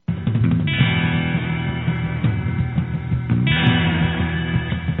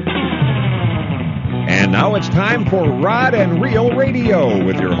time for Rod and Reel Radio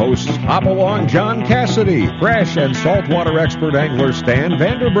with your hosts Hopalong John Cassidy, fresh and saltwater expert angler Stan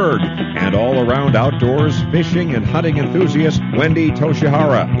Vanderberg, and all-around outdoors fishing and hunting enthusiast Wendy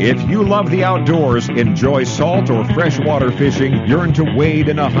Toshihara. If you love the outdoors, enjoy salt or freshwater fishing, yearn to wade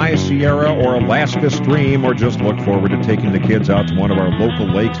in a high Sierra or Alaska stream, or just look forward to taking the kids out to one of our local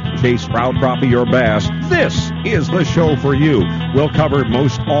lakes to chase trout, crappie, or bass, this is the show for you. We'll cover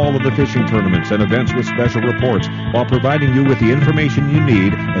most all of the fishing tournaments and events with special reports while providing you with the information you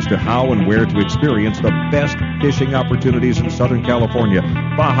need as to how and where to experience the best fishing opportunities in Southern California,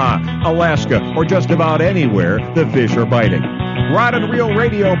 Baja, Alaska, or just about anywhere the fish are biting. Rod and Reel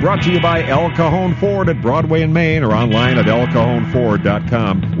Radio brought to you by El Cajon Ford at Broadway in Maine or online at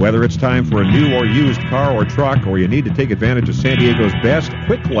elcajonford.com. Whether it's time for a new or used car or truck, or you need to take advantage of San Diego's best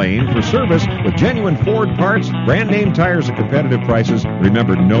quick lane for service with genuine Ford parts, brand name tires at competitive prices,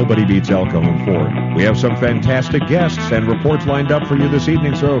 remember, nobody beats El Cajon Ford. We have some fantastic guests and reports lined up for you this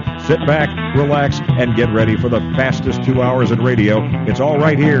evening, so sit back, relax, and get ready for the fastest 2 hours in radio. It's all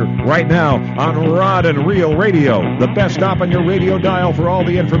right here, right now, on Rod and Reel Radio, the best stop on your radio dial for all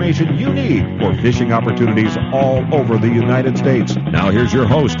the information you need for fishing opportunities all over the United States. Now here's your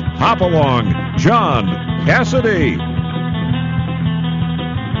host, Hopalong John Cassidy.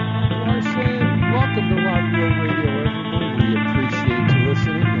 Welcome to Rod and Reel Radio, everyone. We appreciate you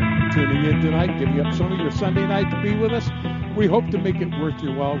listening and tuning in tonight, giving up some of your Sunday night to be with us. We hope to make it worth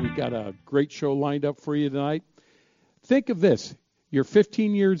your while. We've got a great show lined up for you tonight. Think of this. You're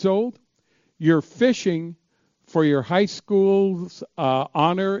 15 years old. You're fishing for your high school's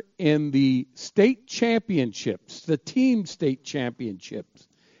honor in the state championships, the team state championships.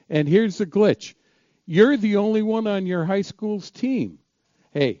 And here's the glitch. You're the only one on your high school's team.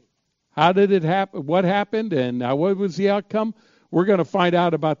 Hey, how did it happen? What happened and what was the outcome? We're going to find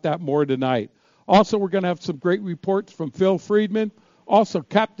out about that more tonight. Also, we're going to have some great reports from Phil Friedman. Also,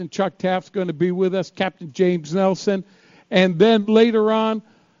 Captain Chuck Taft's going to be with us, Captain James Nelson. And then later on,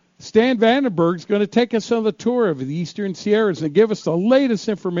 Stan Vandenberg's going to take us on the tour of the Eastern Sierras and give us the latest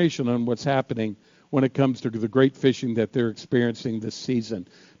information on what's happening when it comes to the great fishing that they're experiencing this season.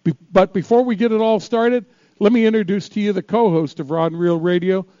 But before we get it all started, let me introduce to you the co-host of Rod and Reel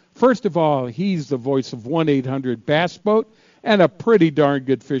Radio. First of all, he's the voice of 1-800-BASS BOAT and a pretty darn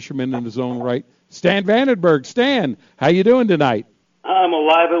good fisherman in his own right, Stan Vandenberg. Stan, how you doing tonight? I'm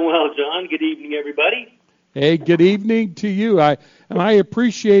alive and well, John. Good evening, everybody. Hey, good evening to you. I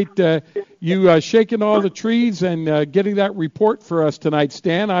appreciate you shaking all the trees and getting that report for us tonight,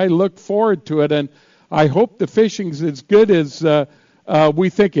 Stan. I look forward to it, and I hope the fishing's as good as we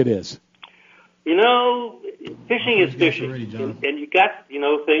think it is. You know, fishing is fishing, and you got,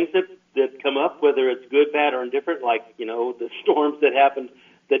 things that come up, whether it's good, bad, or indifferent, like, the storms that happened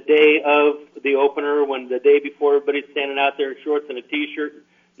the day of the opener, when the day before everybody's standing out there in shorts and a T-shirt.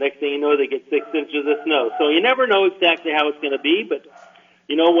 Next thing you know, they get 6 inches of snow. So you never know exactly how it's going to be, but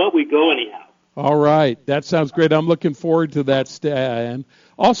you know what? We go anyhow. All right. That sounds great. I'm looking forward to that, Stan.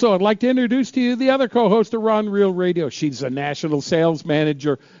 Also, I'd like to introduce to you the other co-host of Rod and Reel Radio. She's a national sales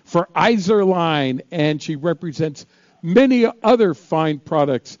manager for Izorline, and she represents many other fine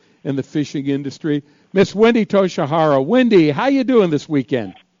products in the fishing industry. Miss Wendy Toshihara. Wendy, how you doing this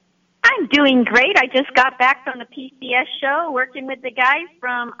weekend? I'm doing great. I just got back from the PCS show working with the guys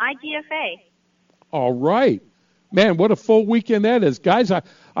from IGFA. All right. Man, what a full weekend that is. Guys, I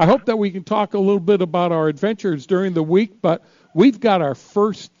hope that we can talk a little bit about our adventures during the week, but we've got our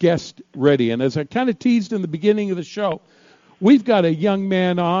first guest ready. And as I kind of teased in the beginning of the show, we've got a young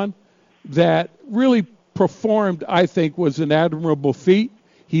man on that really performed, I think, was an admirable feat.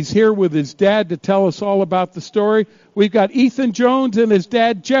 He's here with his dad to tell us all about the story. We've got Ethan Jones and his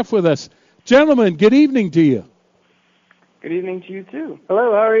dad, Jeff, with us. Gentlemen, good evening to you. Good evening to you, too.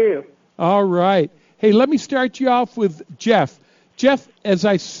 Hello, how are you? All right. Hey, let me start you off with Jeff. Jeff, as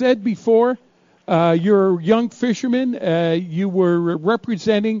I said before, you're a young fisherman. You were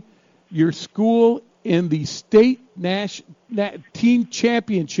representing your school in the state team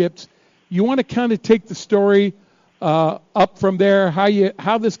championships. You want to kind of take the story up from there,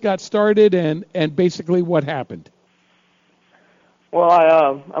 how this got started and basically what happened. Well,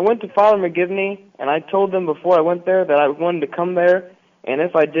 I went to Father McGivney, and I told them before I went there that I wanted to come there, and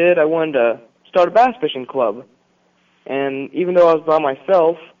if I did, I wanted to start a bass fishing club. And even though I was by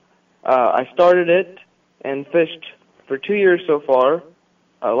myself, I started it and fished for 2 years so far.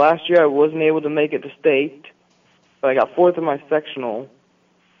 Last year I wasn't able to make it to state, but I got 4th in my sectional.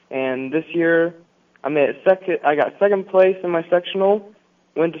 And this year I got 2nd place in my sectional,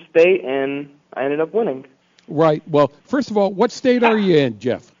 went to state, and I ended up winning. Right. Well, first of all, what state are you in,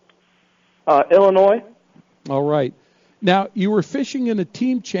 Jeff? Illinois. All right. Now, you were fishing in a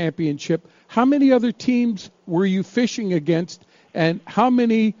team championship. How many other teams were you fishing against, and how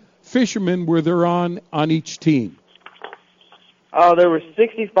many fishermen were there on each team? There were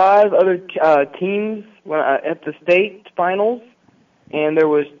 65 other teams at the state finals, and there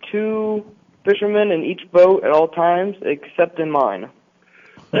was 2 fishermen in each boat at all times, except in mine.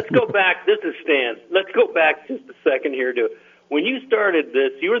 Let's go back. This is Stan. Let's go back just a second here. When you started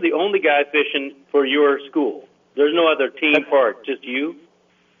this, you were the only guy fishing for your school. There's no other team part, just you?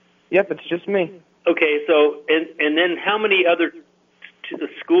 Yep, it's just me. Okay, so, and then how many other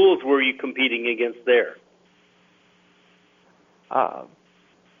schools were you competing against there?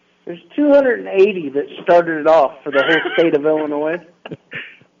 There's 280 that started it off for the whole state of Illinois.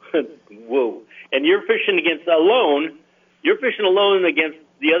 Whoa. And you're fishing alone against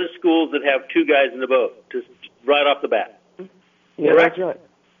the other schools that have 2 guys in the boat, just right off the bat. Yeah, correct? That's right.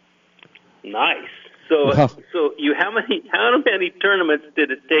 Nice. So how many tournaments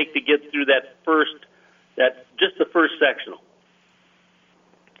did it take to get through just the first sectional?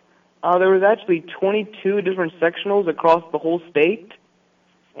 There was actually 22 different sectionals across the whole state,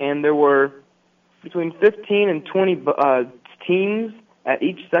 and there were between 15 and 20 teams at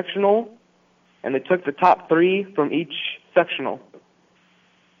each sectional, and they took the top 3 from each sectional.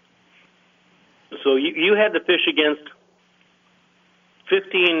 So you had to fish against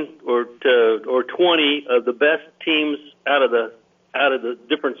 15 or 20 of the best teams out of the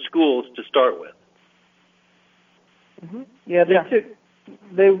different schools to start with. Mm-hmm. Yeah,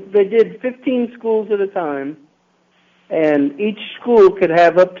 they did 15 schools at a time, and each school could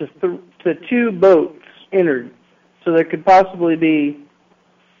have up to 2 boats entered. So there could possibly be,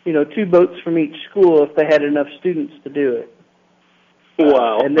 2 boats from each school if they had enough students to do it.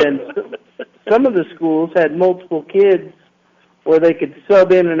 Wow. And then some of the schools had multiple kids where they could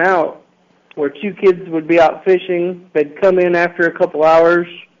sub in and out, where 2 kids would be out fishing. They'd come in after a couple hours,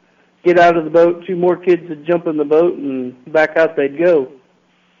 get out of the boat, 2 more kids would jump in the boat, and back out they'd go.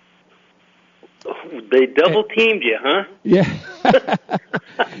 They double-teamed you, huh? Yeah.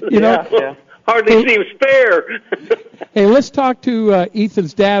 Yeah. Hardly seems fair. Hey, let's talk to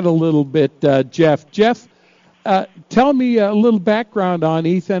Ethan's dad a little bit, Jeff. Jeff, tell me a little background on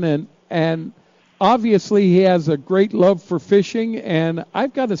Ethan, and obviously he has a great love for fishing, and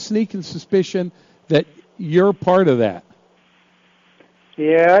I've got a sneaking suspicion that you're part of that.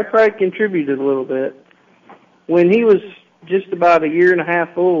 Yeah, I probably contributed a little bit. When he was just about a year and a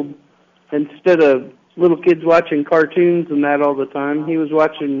half old, instead of little kids watching cartoons and that all the time, he was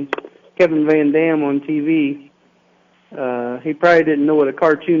watching Kevin Van Dam on TV. He probably didn't know what a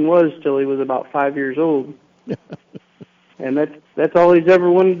cartoon was till he was about 5 years old. And that's all he's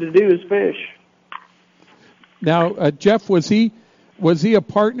ever wanted to do is fish. Now, Jeff, was he a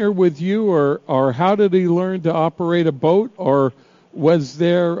partner with you, or how did he learn to operate a boat, or was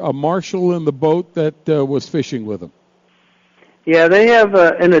there a marshal in the boat that was fishing with him? Yeah, they have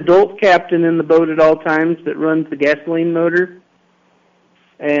an adult captain in the boat at all times that runs the gasoline motor.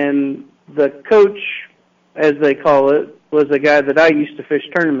 And the coach, as they call it, was a guy that I used to fish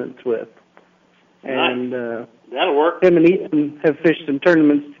tournaments with. And that'll work. Him and Ethan have fished some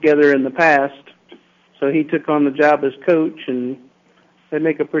tournaments together in the past. So he took on the job as coach, and they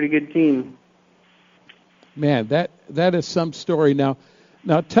make a pretty good team. Man, that is some story. Now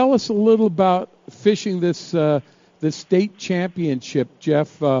tell us a little about fishing this state championship,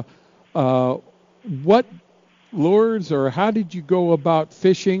 Jeff. What lures, or how did you go about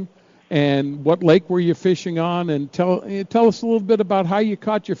fishing, and what lake were you fishing on? And tell us a little bit about how you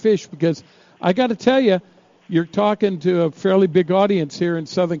caught your fish, because I got to tell you, you're talking to a fairly big audience here in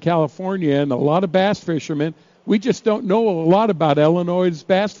Southern California and a lot of bass fishermen. We just don't know a lot about Illinois'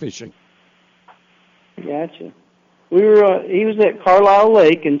 bass fishing. Gotcha. He was at Carlisle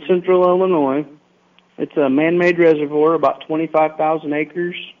Lake in central Illinois. It's a man-made reservoir, about 25,000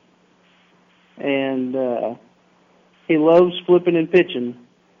 acres. And he loves flipping and pitching.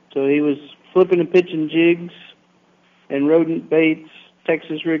 So he was flipping and pitching jigs and rodent baits,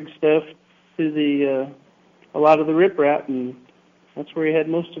 Texas rig stuff to a lot of the riprap, and that's where he had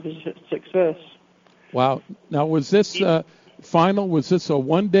most of his success. Wow. Now, was this final, was this a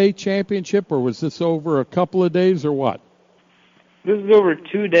one-day championship, or was this over a couple of days, or what? This is over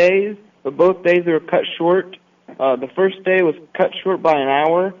 2 days, but both days they were cut short. The first day was cut short by an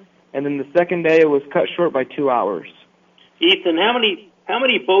hour, and then the second day it was cut short by 2 hours. Ethan, how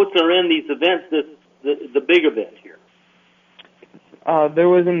many boats are in these events, the big event here? There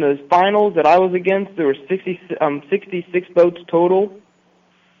was in the finals that I was against, there were 66 boats total.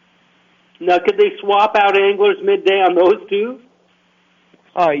 Now, could they swap out anglers midday on those two?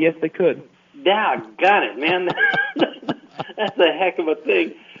 Yes, they could. Doggone it, man. That's a heck of a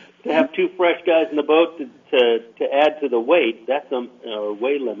thing to have two fresh guys in the boat to add to the weight. That's a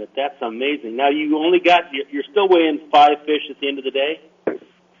weight limit. That's amazing. Now you're still weighing 5 fish at the end of the day?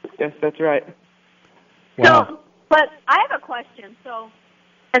 Yes, that's right. Wow. So, but I have a question. So,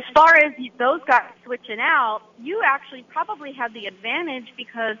 as far as those guys switching out, you actually probably had the advantage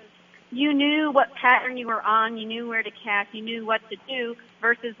because you knew what pattern you were on, you knew where to cast, you knew what to do,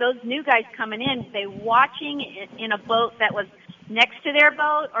 versus those new guys coming in. Were they watching in a boat that was next to their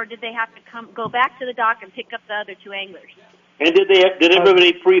boat, or did they have to go back to the dock and pick up the other two anglers? And did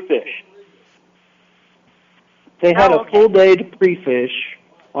everybody pre-fish? They had a full day to pre-fish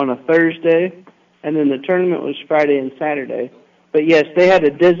on a Thursday, and then the tournament was Friday and Saturday. But yes, they had a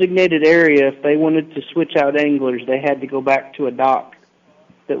designated area. If they wanted to switch out anglers, they had to go back to a dock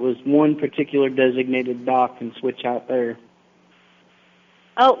that was one particular designated dock and switch out there.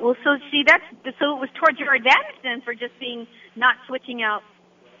 Oh, well, so see, so it was towards your advantage then for just not switching out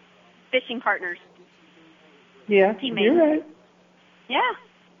fishing partners. Yeah, teammates. You're right. Yeah,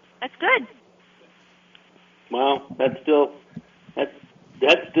 that's good. Well, that's still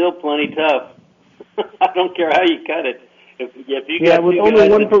plenty tough. I don't care how you cut it. If you got with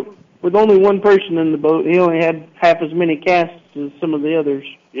only one person in the boat, he only had half as many casts as some of the others.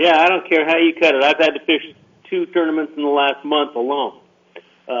 Yeah, I don't care how you cut it. I've had to fish 2 tournaments in the last month alone,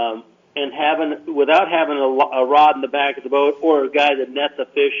 and without having a rod in the back of the boat or a guy that nets a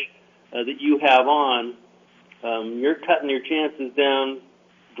fish that you have on, you're cutting your chances down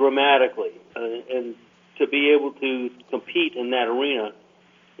dramatically. And to be able to compete in that arena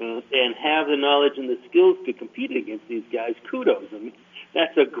and have the knowledge and the skills to compete against these guys, kudos. I mean,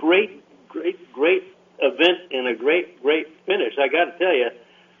 that's a great event and a great finish. I got to tell you,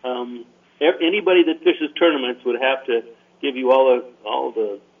 anybody that fishes tournaments would have to give you all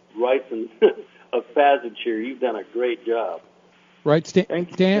the rights and of passage here. You've done a great job. Right,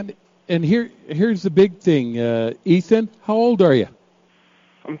 Stan. And here's the big thing, Ethan. How old are you?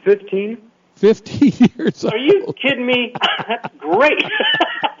 I'm 15. 15 years old. Are you kidding me? That's great.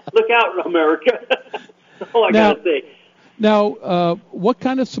 Look out, America. That's all I got to say. Now, what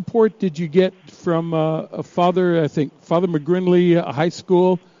kind of support did you get from Father McGrinley High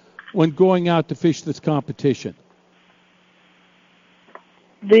School when going out to fish this competition?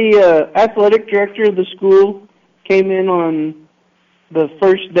 The athletic director of the school came in on the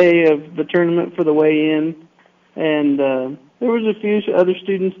first day of the tournament for the weigh-in, and there was a few other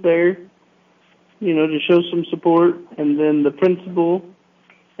students there, to show some support, and then the principal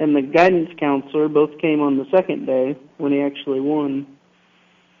and the guidance counselor both came on the second day when he actually won.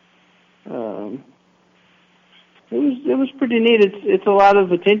 It was pretty neat. It's a lot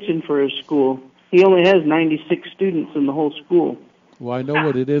of attention for his school. He only has 96 students in the whole school. Well, I know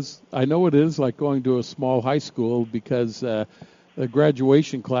what it is. I know what it is like going to a small high school because the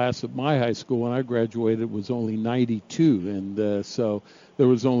graduation class at my high school when I graduated was only 92, and so there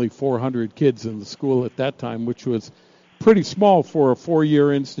was only 400 kids in the school at that time, which was pretty small for a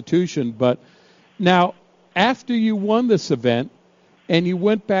 4-year institution. But now, after you won this event and you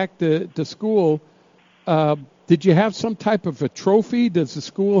went back to school, did you have some type of a trophy? Does the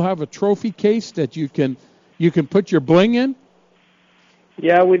school have a trophy case that you can put your bling in?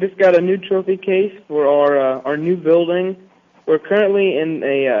 Yeah, we just got a new trophy case for our new building. We're currently in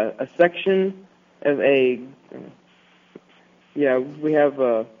a section of we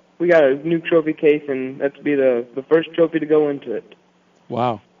got a new trophy case, and that's be the first trophy to go into it.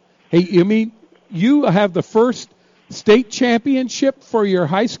 Wow. Hey, you mean you have the first state championship for your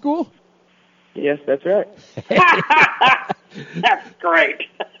high school? Yes, that's right. That's great.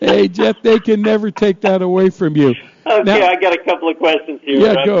 Hey, Jeff, they can never take that away from you. Okay, now, I got a couple of questions here.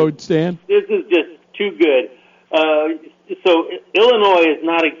 Yeah, go, Stan. This is just too good. So Illinois is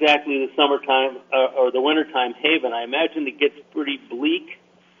not exactly the summertime or the wintertime haven. I imagine it gets pretty bleak.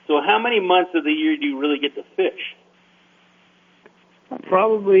 So how many months of the year do you really get to fish?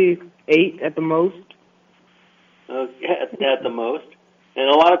 Probably 8 at the most. At the most. And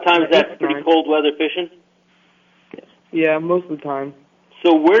a lot of times that's pretty cold weather fishing? Yeah, most of the time.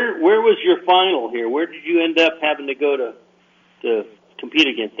 So where was your final here? Where did you end up having to go to compete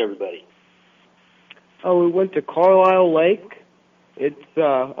against everybody? Oh, we went to Carlisle Lake. It's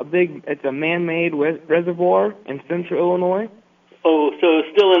a man-made reservoir in central Illinois. Oh, so it's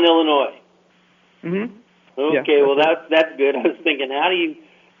still in Illinois. Mhm. Okay, yeah, well that's good. I was thinking, how do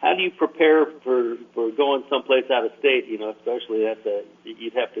you prepare for going someplace out of state? Especially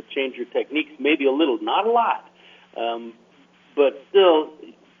you'd have to change your techniques, maybe a little, not a lot, but still.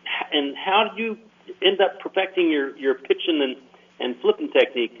 And how did you end up perfecting your pitching and flipping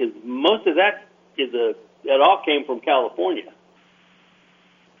technique, because most of that that all came from California.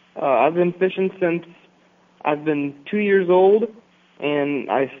 I've been fishing since I've been 2 years old, and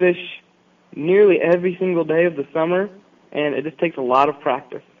I fish nearly every single day of the summer, and it just takes a lot of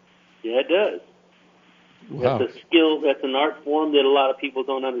practice. Yeah, it does. Wow. That's a skill, that's an art form that a lot of people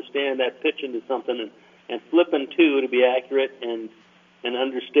don't understand, that pitching to something, and flipping too, to be accurate and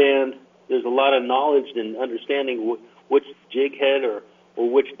understand. There's a lot of knowledge and understanding which jig head or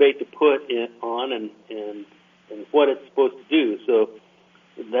which bait to put on and what it's supposed to do. So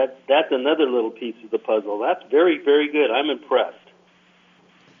that's another little piece of the puzzle. That's very, very good. I'm impressed.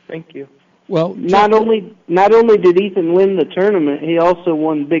 Thank you. Well, Not only did Ethan win the tournament, he also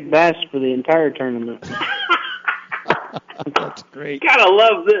won Big Bass for the entire tournament. that's great. Gotta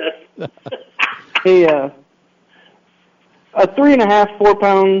love this. Hey, a 3.5, 4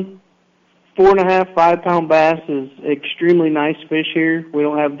 pound, 4.5, 5 pound bass is extremely nice fish here. We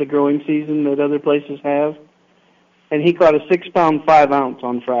don't have the growing season that other places have. And he caught a 6 pound, 5 ounce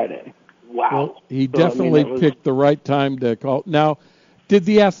on Friday. Wow. Well, he definitely picked the right time to call. Now, did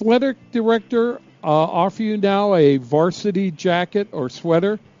the athletic director offer you now a varsity jacket or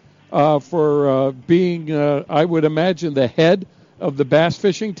sweater for being, I would imagine, the head of the bass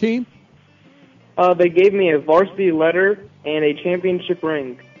fishing team? They gave me a varsity letter and a championship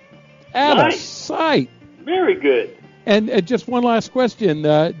ring. At Nice. a sight. Very good. And just one last question.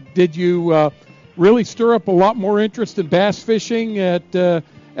 Did you really stir up a lot more interest in bass fishing at the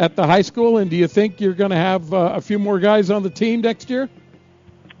high school? And do you think you're going to have a few more guys on the team next year?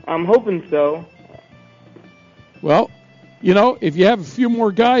 I'm hoping so. Well, you know, if you have a few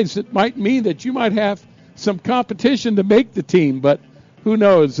more guys, it might mean that you might have some competition to make the team. But who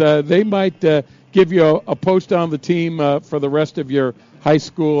knows? They might give you a post on the team for the rest of your high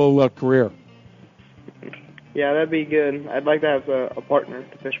school career. Yeah, that'd be good. I'd like to have a partner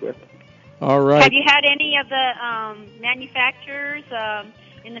to fish with. All right. Have you had any of the manufacturers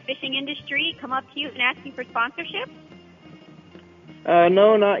in the fishing industry come up to you and ask you for sponsorship?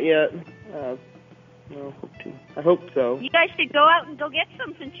 No, not yet. No, I hope so. You guys should go out and go get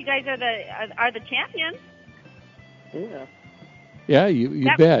some, since you guys are the champions. Yeah. Yeah, you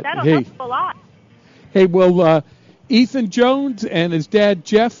bet. That'll Hey. help a lot. Hey, well, Ethan Jones and his dad,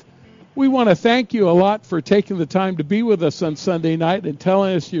 Jeff, we want to thank you a lot for taking the time to be with us on Sunday night and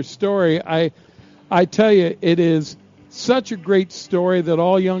telling us your story. I tell you, it is such a great story that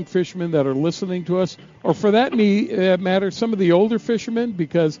all young fishermen that are listening to us, or for that matter, some of the older fishermen,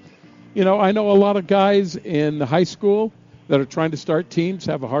 because, you know, I know a lot of guys in high school that are trying to start teams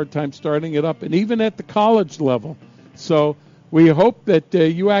have a hard time starting it up, and even at the college level. So we hope that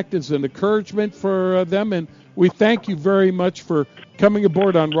you act as an encouragement for them, and we thank you very much for coming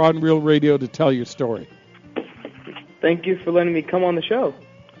aboard on Rod and Reel Radio to tell your story. Thank you for letting me come on the show.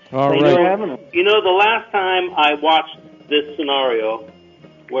 All Thank right. you for having us. You know, the last time I watched this scenario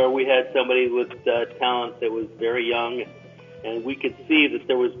where we had somebody with talent that was very young, and we could see that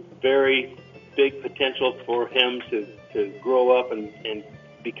there was very big potential for him to grow up and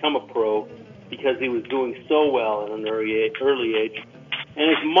become a pro because he was doing so well at an early age. And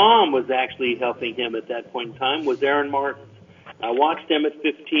his mom was actually helping him at that point in time, was Aaron Martin. I watched him at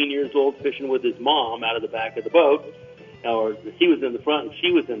 15 years old fishing with his mom out of the back of the boat. Or he was in the front and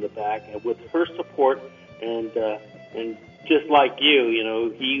she was in the back, and with her support and just like you know,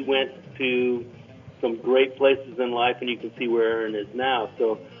 he went to some great places in life, and you can see where Aaron is now.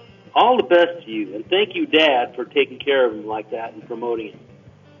 So all the best to you, and thank you, Dad, for taking care of him like that and promoting him.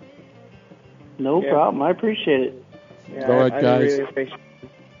 No problem. I appreciate it. Yeah, All right, I guys. really appreciate it.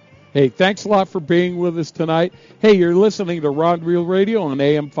 Hey, thanks a lot for being with us tonight. Hey, you're listening to Rod and Reel Radio on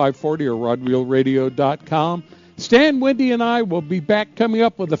AM 540 or rodreelradio.com. Stan, Wendy, and I will be back coming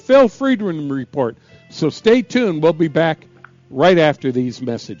up with a Phil Friedman report. So stay tuned. We'll be back right after these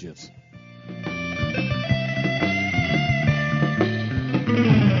messages.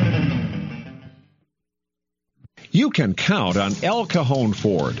 You can count on El Cajon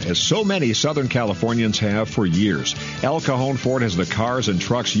Ford, as so many Southern Californians have for years. El Cajon Ford has the cars and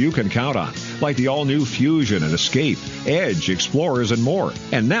trucks you can count on, like the all-new Fusion and Escape, Edge, Explorers, and more.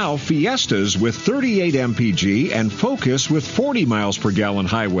 And now Fiestas with 38 mpg and Focus with 40 miles per gallon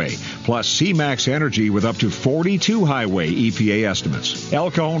highway, plus C-Max Energy with up to 42 highway EPA estimates.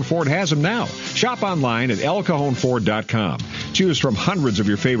 El Cajon Ford has them now. Shop online at elcajonford.com. Choose from hundreds of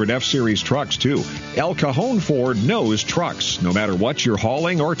your favorite F-Series trucks, too. El Cajon Ford knows trucks, no matter what you're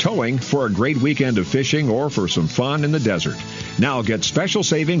hauling or towing, for a great weekend of fishing or for some fun in the desert. Now get special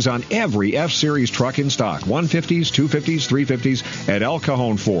savings on every F-Series truck in stock, 150s, 250s, 350s at El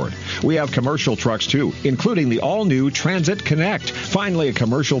Cajon Ford. We have commercial trucks too, including the all-new Transit Connect. Finally, a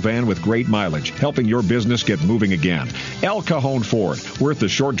commercial van with great mileage, helping your business get moving again. El Cajon Ford, worth the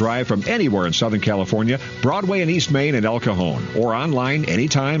short drive from anywhere in Southern California, Broadway and East Main in El Cajon, or online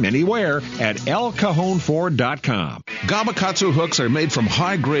anytime, anywhere at elcajonford.com. Gamakatsu hooks are made from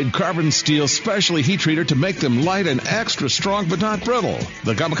high-grade carbon steel, specially heat-treated to make them light and extra strong but not brittle.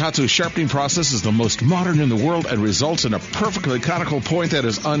 The Gamakatsu sharpening process is the most modern in the world and results in a perfectly conical point that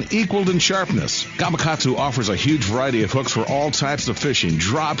is unequaled in sharpness. Gamakatsu offers a huge variety of hooks for all types of fishing: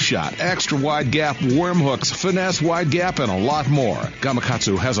 drop shot, extra wide gap, worm hooks, finesse wide gap, and a lot more.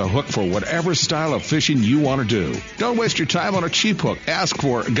 Gamakatsu has a hook for whatever style of fishing you want to do. Don't waste your time on a cheap hook. Ask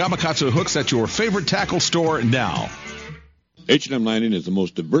for Gamakatsu hooks at your favorite tackle store now. H&M Landing is the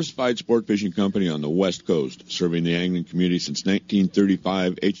most diversified sport fishing company on the West Coast. Serving the angling community since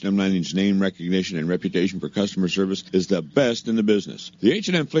 1935, H&M Landing's name recognition and reputation for customer service is the best in the business. The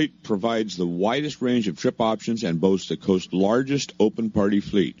H&M fleet provides the widest range of trip options and boasts the coast's largest open party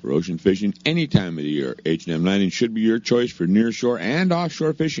fleet. For ocean fishing any time of the year, H&M Landing should be your choice for nearshore and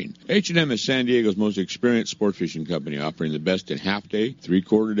offshore fishing. H&M is San Diego's most experienced sport fishing company, offering the best in half-day,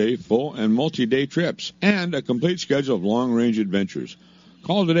 three-quarter-day, full, and multi-day trips, and a complete schedule of long-range adventures.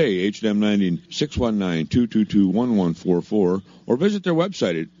 Call today, H&M Landing, 619-222-1144, or visit their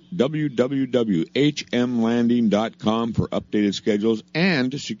website at www.hmlanding.com for updated schedules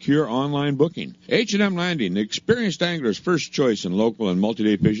and secure online booking. H&M Landing, the experienced angler's first choice in local and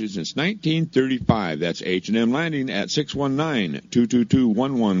multi-day fishing since 1935. That's H&M Landing at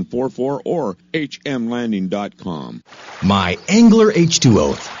 619-222-1144 or hmlanding.com. My Angler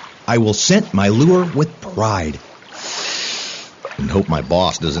H2O. I will scent my lure with pride and hope my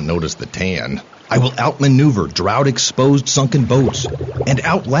boss doesn't notice the tan. I will outmaneuver drought-exposed sunken boats and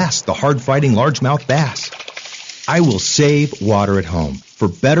outlast the hard-fighting largemouth bass. I will save water at home for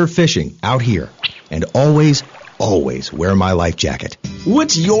better fishing out here, and always wear my life jacket.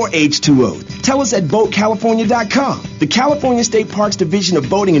 What's your H2O? Tell us at BoatCalifornia.com. The California State Parks Division of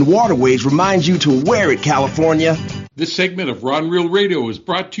Boating and Waterways reminds you to wear it, California. This segment of Rod and Reel Radio is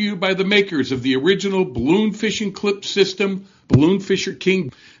brought to you by the makers of the original balloon fishing clip system, Balloon Fisher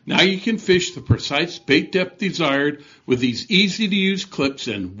King. Now you can fish the precise bait depth desired with these easy-to-use clips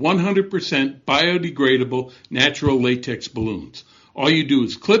and 100% biodegradable natural latex balloons. All you do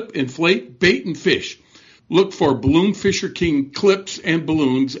is clip, inflate, bait, and fish. Look for Balloon Fisher King clips and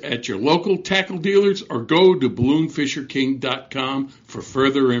balloons at your local tackle dealers or go to balloonfisherking.com for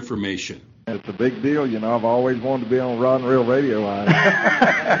further information. It's a big deal, you know. I've always wanted to be on Rod and Reel Radio.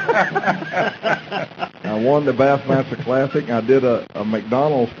 I won the Bassmaster Classic. I did a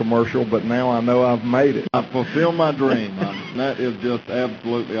McDonald's commercial, but now I know I've made it. I fulfilled my dream. That is just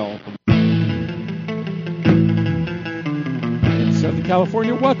absolutely awesome. In Southern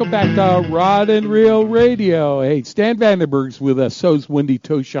California, welcome back to Rod and Reel Radio. Hey, Stan Vandenberg's with us, so's Wendy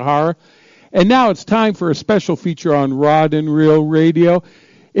Toshihara. And now it's time for a special feature on Rod and Reel Radio.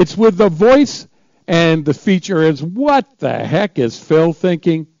 It's with the voice, and the feature is What the Heck is Phil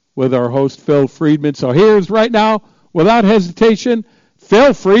Thinking? With our host, Phil Friedman. So here's right now, without hesitation,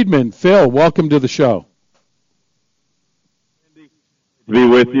 Phil Friedman. Phil, welcome to the show. Be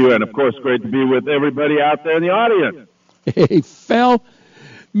with you, and of course, great to be with everybody out there in the audience. Hey, Phil,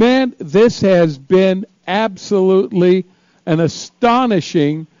 man, this has been absolutely an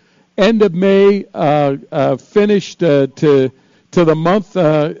astonishing end of May finish to the month.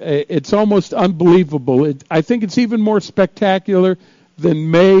 It's almost unbelievable. I think it's even more spectacular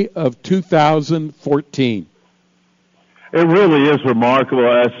than May of 2014. It really is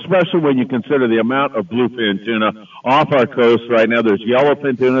remarkable, especially when you consider the amount of bluefin tuna off our coast right now. There's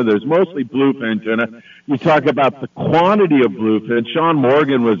yellowfin tuna. There's mostly bluefin tuna. You talk about the quantity of bluefin. Sean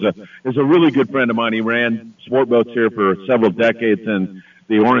Morgan is a really good friend of mine. He ran sport boats here for several decades in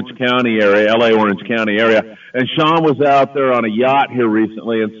the Orange County area, LA Orange County area. And Sean was out there on a yacht here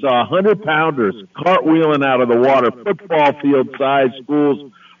recently and saw 100-pounders cartwheeling out of the water, football field-sized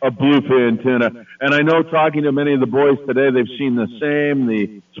schools of bluefin tuna. And I know talking to many of the boys today, they've seen the same.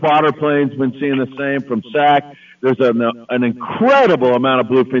 The spotter plane's been seeing the same from SAC. There's an incredible amount of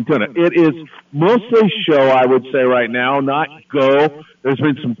bluefin tuna. It is mostly show, I would say right now, not go. There's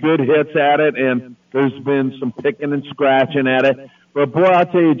been some good hits at it, and there's been some picking and scratching at it. But boy, I'll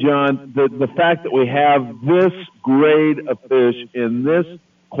tell you, John, the fact that we have this grade of fish in this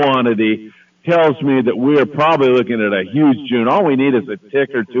quantity tells me that we are probably looking at a huge June. All we need is a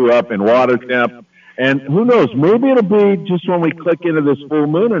tick or two up in water temp. And who knows, maybe it'll be just when we click into this full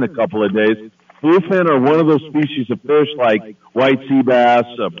moon in a couple of days Bluefin are one of those species of fish like white sea bass,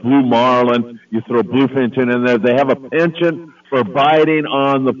 blue marlin. You throw bluefin tuna in there. They have a penchant for biting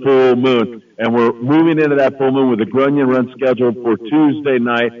on the full moon. And we're moving into that full moon with the Grunion Run scheduled for Tuesday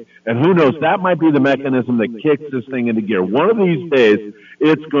night. And who knows, that might be the mechanism that kicks this thing into gear. One of these days,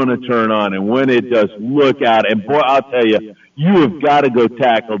 it's going to turn on. And when it does, look out. And boy, I'll tell you, you have got to go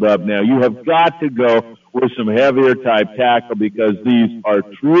tackled up now. You have got to go with some heavier type tackle because these are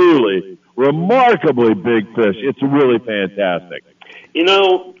truly remarkably big fish. It's really fantastic. You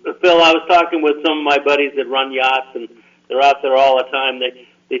know, Phil, I was talking with some of my buddies that run yachts, and they're out there all the time.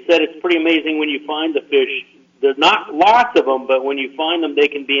 They said it's pretty amazing when you find the fish. There's not lots of them, but when you find them, they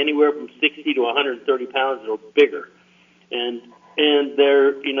can be anywhere from 60 to 130 pounds or bigger. And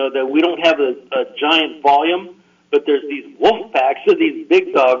they're, you know, that we don't have a giant volume, but there's these wolf packs of these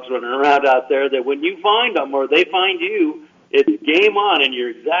big dogs running around out there that when you find them or they find you, it's game on, and you're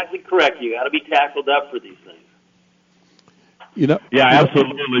exactly correct. You got to be tackled up for these things. You know, yeah,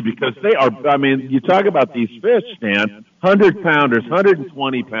 absolutely, because they are, I mean, you talk about these fish, Stan, 100-pounders,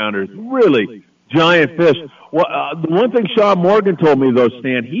 120-pounders, really giant fish. Well, the one thing Sean Morgan told me, though,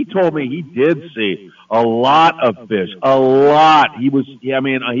 Stan, he told me he did see a lot of fish, a lot. He was, I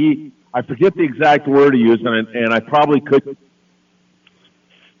mean, I forget the exact word he used, and I probably could.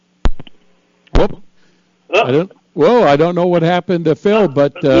 Whoop. I don't know what happened to Phil,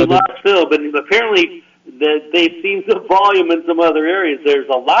 but we lost Phil, but apparently they've seen some volume in some other areas. There's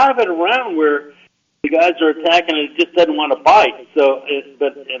a lot of it around where the guys are attacking and it just doesn't want to bite. So,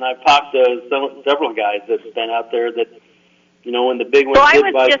 and I've talked to several guys that have been out there that, you know, when the big ones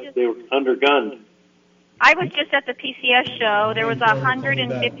did bite, they were undergunned. I was just at the PCS show. There was a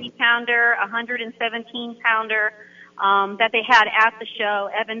 150-pounder, a 117-pounder that they had at the show.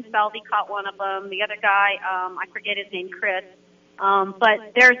 Evan Selvey caught one of them. The other guy, I forget his name, Chris.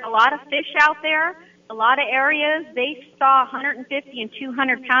 But there's a lot of fish out there. A lot of areas, they saw 150 and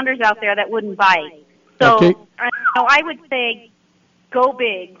 200-pounders out there that wouldn't bite. So, okay. I would say go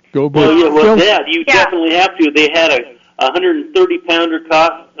big. Go big. Well, you definitely have to. They had a 130-pounder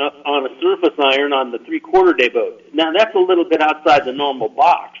caught on a surface iron on the three-quarter day boat. Now, that's a little bit outside the normal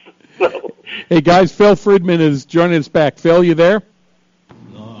box. So. Hey, guys, Phil Friedman is joining us back. Phil, you there?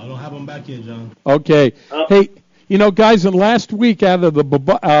 No, I don't have him back yet, John. Okay. Hey, you know, guys, in last week out of the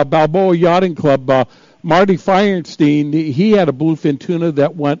Balboa Yachting Club, Marty Feinstein, he had a bluefin tuna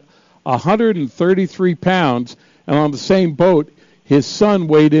that went 133 pounds, and on the same boat, his son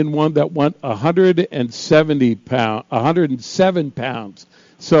weighed in one that went 107 pounds.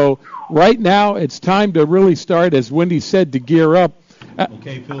 So right now, it's time to really start, as Wendy said, to gear up.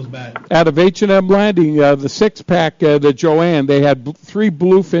 Okay, Phil's back. Out of H&M Landing, the six-pack, the Joanne, they had 3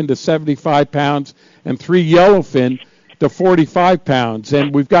 bluefin to 75 pounds and 3 yellowfin to 45 pounds.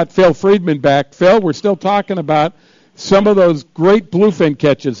 And we've got Phil Friedman back. Phil, we're still talking about some of those great bluefin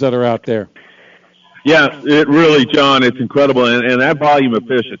catches that are out there. Yeah, it really, John, it's incredible. And that volume of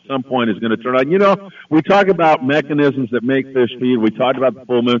fish at some point is going to turn on. You know, we talk about mechanisms that make fish feed. We talked about the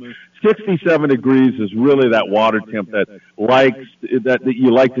full moon. 67 degrees is really that water temp that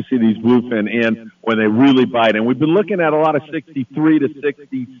you like to see these bluefin in when they really bite. And we've been looking at a lot of 63 to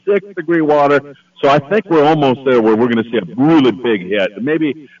 66 degree water. So I think we're almost there where we're going to see a really big hit.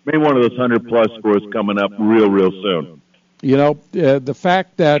 Maybe one of those 100-plus scores coming up real soon. You know, the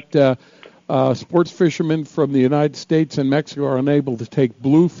fact that sports fishermen from the United States and Mexico are unable to take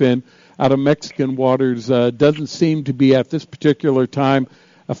bluefin out of Mexican waters doesn't seem to be at this particular time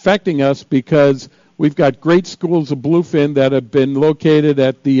affecting us, because we've got great schools of bluefin that have been located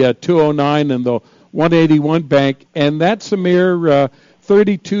at the 209 and the 181 bank, and that's a mere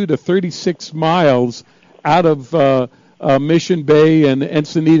 32 to 36 miles out of Mission Bay and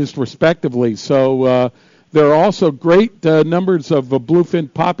Encinitas, respectively. So there are also great numbers of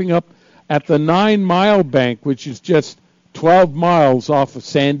bluefin popping up at the 9 Mile bank, which is just 12 miles off of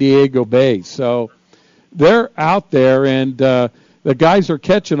San Diego Bay. So they're out there, and the guys are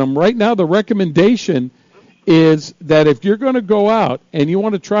catching them. Right now, the recommendation is that if you're going to go out and you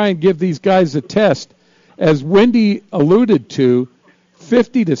want to try and give these guys a test, as Wendy alluded to,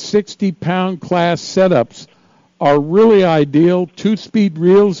 50 to 60-pound class setups are really ideal. 2-speed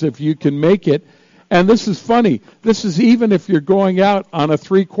reels if you can make it. And this is funny. This is even if you're going out on a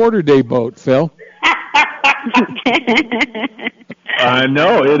 3/4 day boat, Phil. I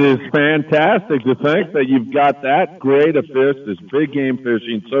know. It is fantastic to think that you've got that great a fish, this big game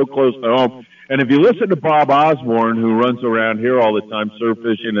fishing, so close to home. And if you listen to Bob Osborne, who runs around here all the time surf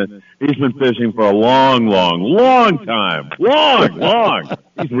fishing, and he's been fishing for a long time. Long.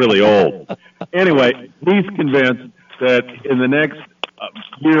 He's really old. Anyway, he's convinced that in the next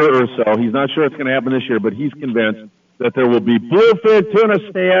year or so. He's not sure it's going to happen this year, but he's convinced that there will be bluefin tuna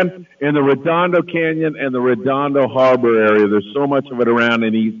stand in the Redondo Canyon and the Redondo Harbor area. There's so much of it around,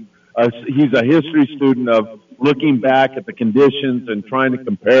 and he's a history student of looking back at the conditions and trying to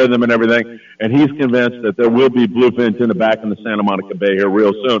compare them and everything, and he's convinced that there will be bluefin tuna back in the Santa Monica Bay here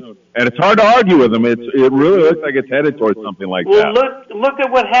real soon. And it's hard to argue with him. It really looks like it's headed towards something like that. Well, look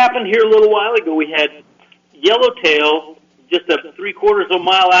at what happened here a little while ago. We had yellowtail just a 3/4 of a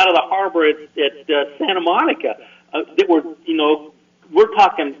mile out of the harbor at Santa Monica. That were, we're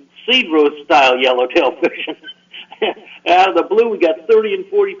talking seed roast style yellowtail fishing. Out of the blue, we got 30 and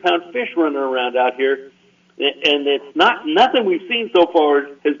 40 pound fish running around out here, and it's nothing we've seen so far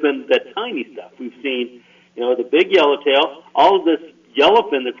has been the tiny stuff. We've seen, the big yellowtail. All of this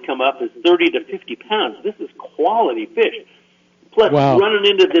yellowfin that's come up is 30 to 50 pounds. This is quality fish. Plus, running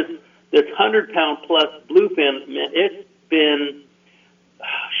into this 100-pound plus bluefin, man, it's been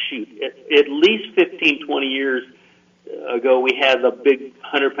at least 15, 20 years ago we had the big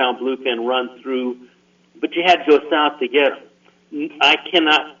 100-pound bluefin run through, but you had to go south to get them. I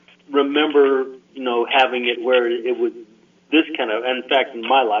cannot remember, having it where it was this kind of. In fact, in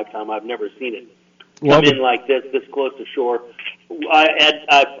my lifetime, I've never seen it come in like this close to shore. I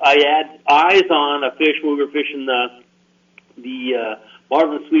had eyes on a fish when we were fishing the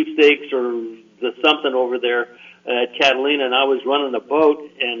Marlin Sweepstakes or the something over there at Catalina, and I was running the boat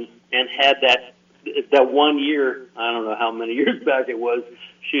and had that 1 year, I don't know how many years back it was,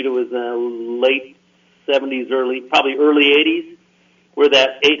 it was late 70s, probably early 80s, where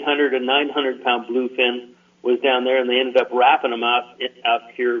that 800 and 900 pound bluefin was down there, and they ended up wrapping them out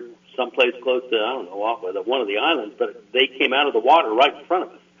here someplace close to, I don't know, off of one of the islands, but they came out of the water right in front of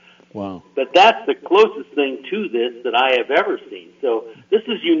us. Wow. But that's the closest thing to this that I have ever seen. So this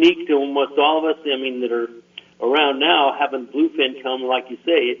is unique to almost all of us, that are around now, having bluefin come, like you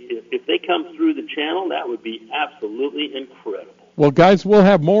say. If they come through the channel, that would be absolutely incredible. Well, guys, we'll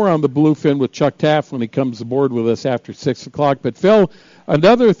have more on the bluefin with Chuck Taft when he comes aboard with us after 6 o'clock. But, Phil,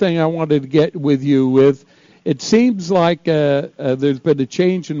 another thing I wanted to get with you with, it seems like there's been a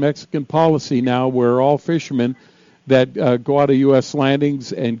change in Mexican policy now where all fishermen that go out of U.S.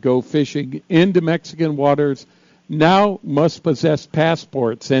 landings and go fishing into Mexican waters now must possess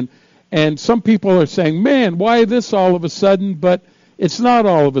passports. And some people are saying, man, why this all of a sudden? But it's not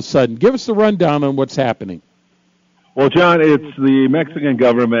all of a sudden. Give us the rundown on what's happening. Well, John, it's the Mexican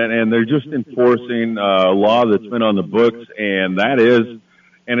government, and they're just enforcing a law that's been on the books, and that is,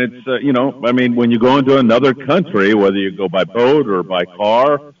 and it's, when you go into another country, whether you go by boat or by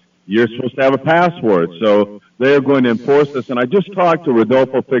car, you're supposed to have a passport. So they're going to enforce this. And I just talked to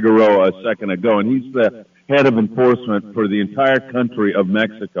Rodolfo Figueroa a second ago, and he's the head of enforcement for the entire country of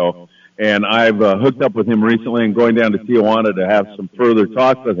Mexico. And I've hooked up with him recently and going down to Tijuana to have some further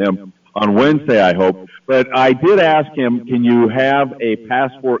talks with him on Wednesday, I hope. But I did ask him, can you have a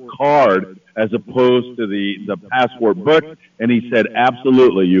passport card as opposed to the passport book? And he said,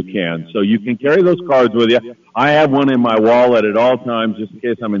 absolutely, you can. So you can carry those cards with you. I have one in my wallet at all times just in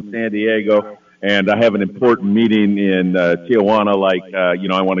case I'm in San Diego and I have an important meeting in Tijuana, like,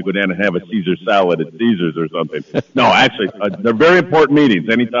 I want to go down and have a Caesar salad at Caesar's or something. No, actually, they're very important meetings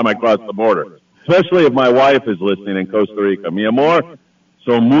anytime I cross the border, especially if my wife is listening in Costa Rica. Mi amor,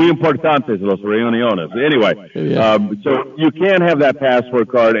 son muy importantes los reuniones. Anyway, so you can have that passport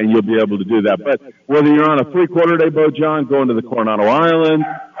card and you'll be able to do that. But whether you're on a 3/4 day boat, John, going to the Coronado Islands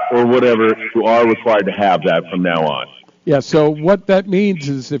or whatever, you are required to have that from now on. Yeah, so what that means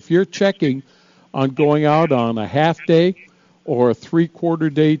is if you're checking on going out on a half day or a 3/4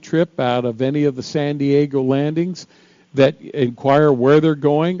 day trip out of any of the San Diego landings, that inquire where they're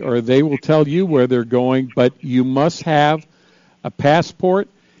going, or they will tell you where they're going, but you must have a passport,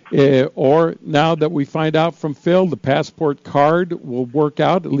 or now that we find out from Phil, the passport card will work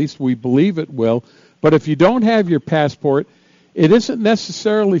out, at least we believe it will. But if you don't have your passport, it isn't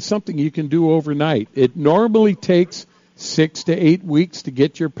necessarily something you can do overnight. It normally takes 6 to 8 weeks to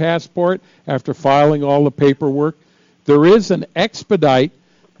get your passport after filing all the paperwork. There is an expedite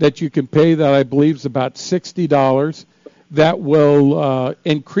that you can pay that I believe is about $60 that will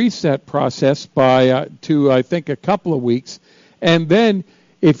increase that process by to, I think, a couple of weeks. And then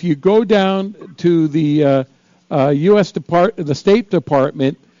if you go down to the U.S. the State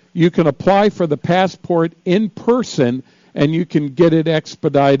Department, you can apply for the passport in person, and you can get it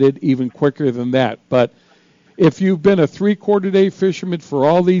expedited even quicker than that. But if you've been a 3/4 day fisherman for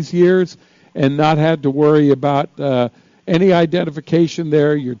all these years and not had to worry about any identification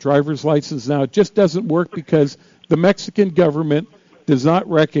there, your driver's license now, it just doesn't work because the Mexican government does not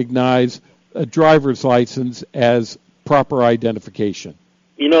recognize a driver's license as proper identification.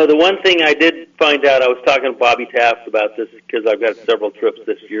 You know, the one thing I did find out, I was talking to Bobby Taft about this because I've got several trips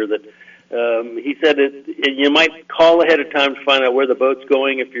this year, that he said that you might call ahead of time to find out where the boat's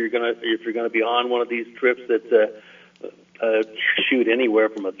going if you're gonna be on one of these trips that's shoot anywhere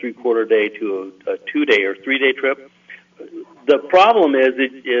from a 3/4 day to a 2-day or 3-day trip. The problem is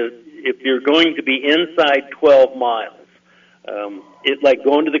if you're going to be inside 12 miles, it like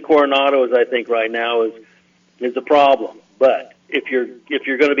going to the Coronados, I think right now is a problem. But if you're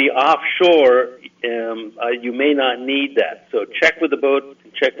going to be offshore, you may not need that. So check with the boat,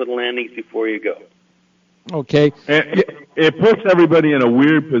 check with the landings before you go. Okay. It puts everybody in a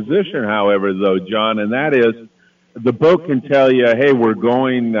weird position, however, though, John, and that is the boat can tell you, hey, we're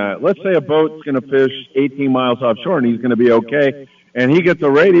going, let's say a boat's going to fish 18 miles offshore and he's going to be okay, and he gets a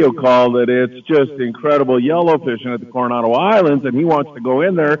radio call that it's just incredible yellow fishing at the Coronado Islands and he wants to go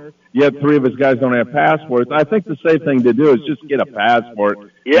in there, yet 3 of his guys don't have passports. I think the safe thing to do is just get a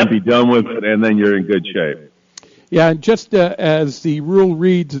passport and be done with it, and then you're in good shape. Yeah, and just as the rule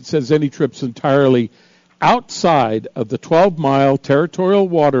reads, it says any trips entirely outside of the 12-mile territorial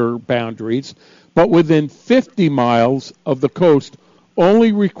water boundaries, but within 50 miles of the coast,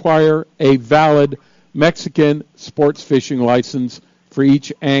 only require a valid Mexican sports fishing license for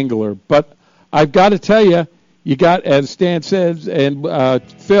each angler. But I've got to tell you, you got, as Stan says, and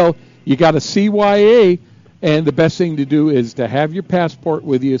Phil, you got a CYA, and the best thing to do is to have your passport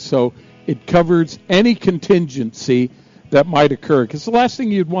with you so it covers any contingency that might occur. Because the last thing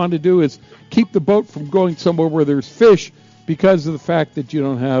you'd want to do is keep the boat from going somewhere where there's fish because of the fact that you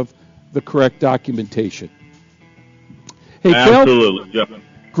don't have the correct documentation. Hey, absolutely, Phil,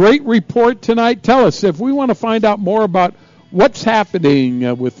 great report tonight. Tell us, if we want to find out more about what's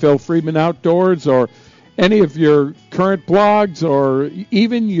happening with Phil Friedman Outdoors, or any of your current blogs, or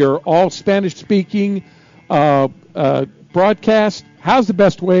even your all Spanish-speaking broadcast, how's the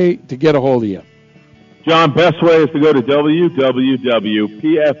best way to get a hold of you? John, best way is to go to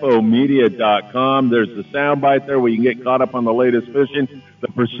www.pfomedia.com. There's the soundbite there where you can get caught up on the latest fishing. The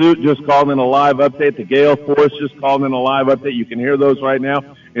Pursuit just called in a live update. The Gale Force just called in a live update. You can hear those right now.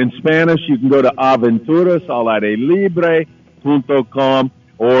 In Spanish, you can go to aventurasalairelibre.com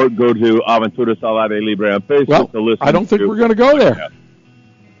or go to Aventuras al Aire Libre on Facebook to listen. I don't think we're going to go there.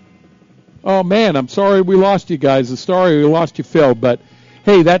 Oh, man, I'm sorry we lost you guys. Sorry we lost you, Phil, but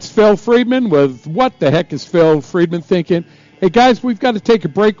hey, that's Phil Friedman with What the Heck is Phil Friedman Thinking? Hey, guys, we've got to take a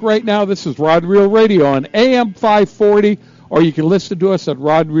break right now. This is Rod and Reel Radio on AM 540, or you can listen to us at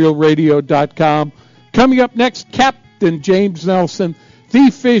rodreelradio.com. Coming up next, Captain James Nelson,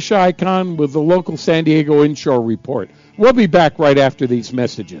 the fish icon, with the local San Diego Inshore Report. We'll be back right after these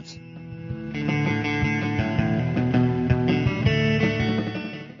messages.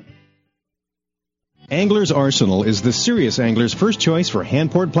 Angler's Arsenal is the serious angler's first choice for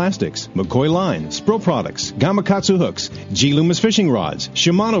hand-poured plastics, McCoy line, Spro products, Gamakatsu hooks, G. Loomis fishing rods,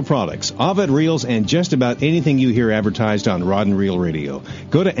 Shimano products, Ovid reels, and just about anything you hear advertised on Rod and Reel Radio.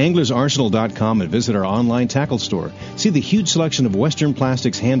 Go to anglersarsenal.com and visit our online tackle store. See the huge selection of Western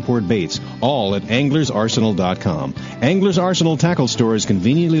Plastics hand-poured baits, all at anglersarsenal.com. Angler's Arsenal Tackle Store is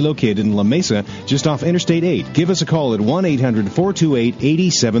conveniently located in La Mesa, just off Interstate 8. Give us a call at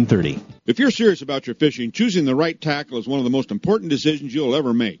 1-800-428-8730. If you're serious about your fishing, choosing the right tackle is one of the most important decisions you'll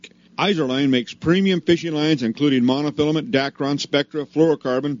ever make. Izorline makes premium fishing lines including monofilament, Dacron, Spectra,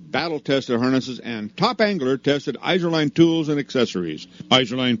 fluorocarbon, battle-tested harnesses, and top angler-tested Izorline tools and accessories.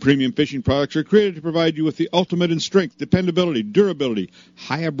 Izorline premium fishing products are created to provide you with the ultimate in strength, dependability, durability,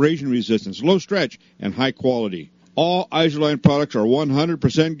 high abrasion resistance, low stretch, and high quality. All Izorline products are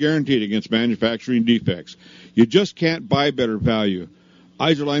 100% guaranteed against manufacturing defects. You just can't buy better value.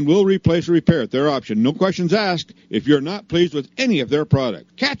 Izorline will replace or repair at their option. No questions asked if you're not pleased with any of their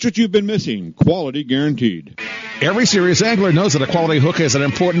products. Catch what you've been missing. Quality guaranteed. Every serious angler knows that a quality hook is an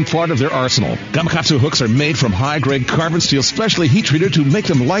important part of their arsenal. Gamakatsu hooks are made from high-grade carbon steel, specially heat-treated to make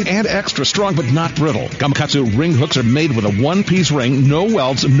them light and extra strong but not brittle. Gamakatsu ring hooks are made with a one-piece ring, no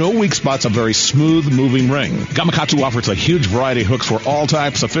welds, no weak spots, a very smooth-moving ring. Gamakatsu offers a huge variety of hooks for all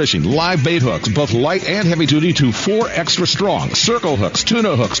types of fishing. Live bait hooks, both light and heavy-duty, to 4 extra strong. Circle hooks,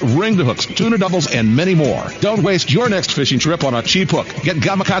 tuna hooks, ringed hooks, tuna doubles, and many more. Don't waste your next fishing trip on a cheap hook. Get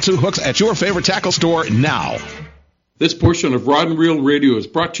Gamakatsu hooks at your favorite tackle store now. This portion of Rod and Reel Radio is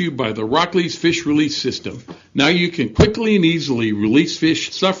brought to you by the Rockley's Fish Release System. Now you can quickly and easily release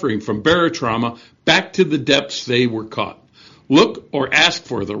fish suffering from barotrauma back to the depths they were caught. Look or ask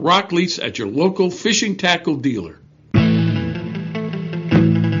for the Rockley's at your local fishing tackle dealer.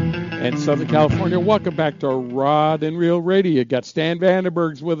 And Southern California, welcome back to Rod and Reel Radio. You got Stan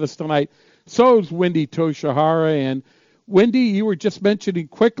Vandenberg's with us tonight. So is Wendy Toshihara. And Wendy, you were just mentioning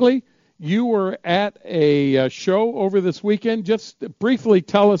quickly, you were at a show over this weekend. Just briefly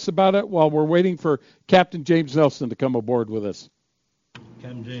tell us about it while we're waiting for Captain James Nelson to come aboard with us.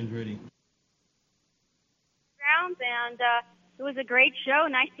 Captain James, ready. And it was a great show.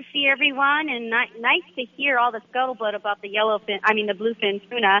 Nice to see everyone, and nice to hear all the scuttlebutt about the the bluefin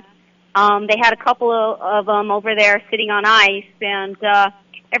tuna. They had a couple of them over there sitting on ice, and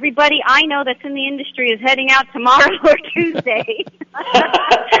everybody I know that's in the industry is heading out tomorrow or Tuesday.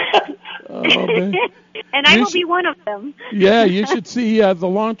 And I will be one of them. Yeah, you should see the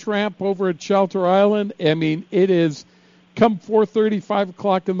launch ramp over at Shelter Island. I mean, it is come 4:30, 5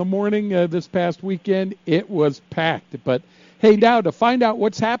 o'clock in the morning this past weekend. It was packed. But, hey, now to find out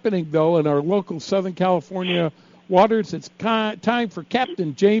what's happening, though, in our local Southern California waters, it's time for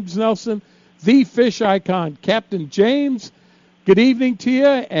Captain James Nelson, the fish icon. Captain James, good evening to you,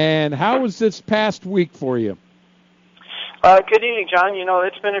 and how was this past week for you? Good evening, John.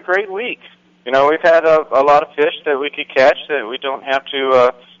 It's been a great week. We've had a lot of fish that we could catch that we don't have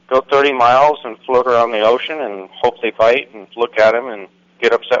to go 30 miles and float around the ocean and hope they bite and look at them and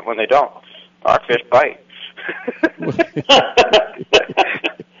get upset when they don't. Our fish bite.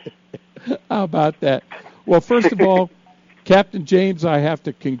 How about that? Well, first of all, Captain James, I have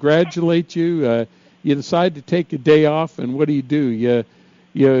to congratulate you. You decide to take a day off, and what do?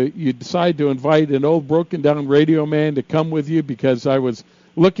 You decide to invite an old broken-down radio man to come with you because I was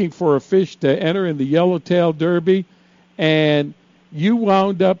looking for a fish to enter in the Yellowtail Derby, and you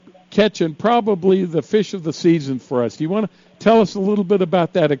wound up catching probably the fish of the season for us. Do you want to tell us a little bit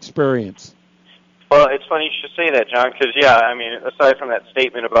about that experience? Well, it's funny you should say that, John, because, aside from that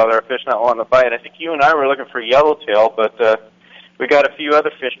statement about our fish not wanting to bite, I think you and I were looking for yellowtail, but we got a few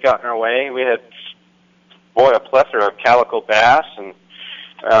other fish got in our way. We had, a plethora of calico bass, and,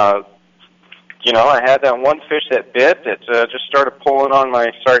 I had that one fish that bit that just started pulling on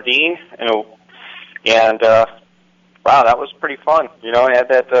my sardine, and wow, that was pretty fun. I had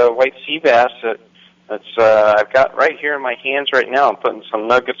that white sea bass that's I've got right here in my hands right now. I'm putting some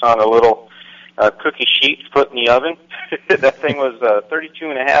nuggets on a little cookie sheet to put in the oven. That thing was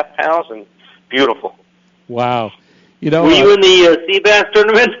 32.5 pounds and beautiful. Wow. Were you in the sea bass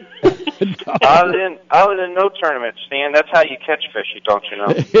tournament? No. I was in no tournament, Stan. That's how you catch fish, don't you know?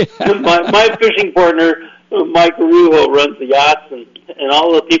 my fishing partner, Mike Arujo, runs the yachts, and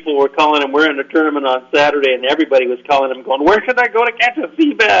all the people were calling him. We're in a tournament on Saturday, and everybody was calling him, going, "Where should I go to catch a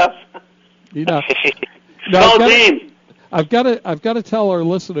sea bass?" James. I've got to tell our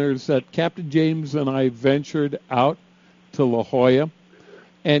listeners that Captain James and I ventured out to La Jolla.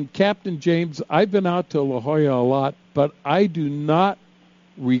 And Captain James, I've been out to La Jolla a lot, but I do not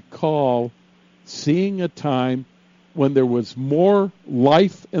recall seeing a time when there was more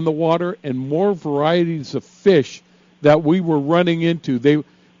life in the water and more varieties of fish that we were running into.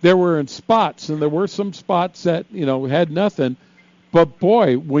 They were in spots, and there were some spots that, had nothing. But,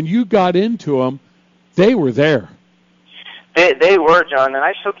 boy, when you got into them, they were there. They were, John, and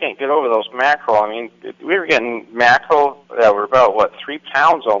I still can't get over those mackerel. I mean, we were getting mackerel that were about, 3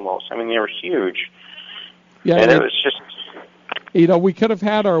 pounds almost. I mean, they were huge. Yeah, and it was just... we could have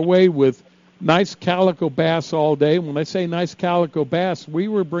had our way with nice calico bass all day. When I say nice calico bass, we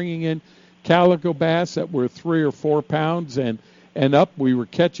were bringing in calico bass that were 3 or 4 pounds and up. We were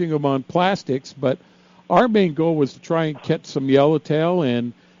catching them on plastics, but our main goal was to try and catch some yellowtail,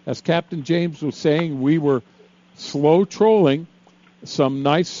 and as Captain James was saying, we were slow trolling some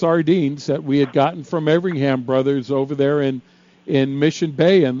nice sardines that we had gotten from Everingham Brothers over there in Mission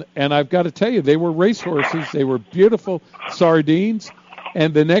Bay, and I've got to tell you, they were racehorses. They were beautiful sardines,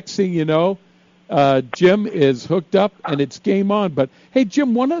 and the next thing you know, Jim is hooked up, and it's game on. But, hey,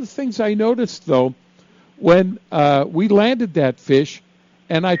 Jim, one of the things I noticed, though, when we landed that fish,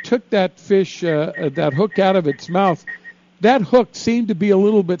 and I took that fish, that hook out of its mouth, that hook seemed to be a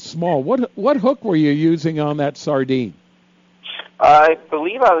little bit small. What hook were you using on that sardine? I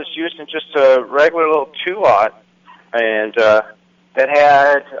believe I was using just a regular little 2-aught, and that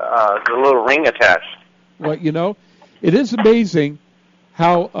had the little ring attached. Well, it is amazing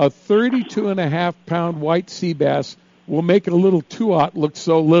how a 32.5-pound white sea bass will make a little 2-aught look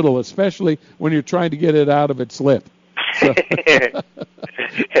so little, especially when you're trying to get it out of its lip. So.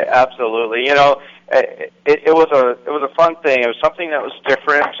 Absolutely. It was a fun thing. It was something that was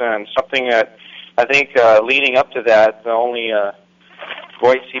different, and something that I think leading up to that, the only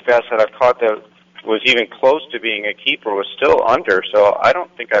white sea bass that I've caught that was even close to being a keeper was still under. So I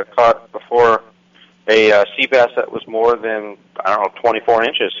don't think I've caught before a sea bass that was more than 24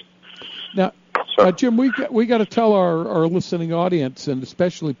 inches. Now, Jim, we got to tell our listening audience, and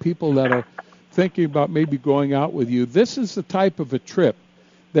especially people that are thinking about maybe going out with you, this is the type of a trip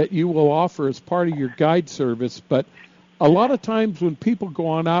that you will offer as part of your guide service. But a lot of times when people go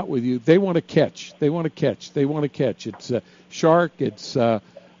on out with you, they want to catch. It's shark, it's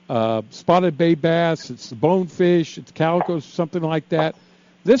spotted bay bass, it's the bonefish, it's calicos, something like that.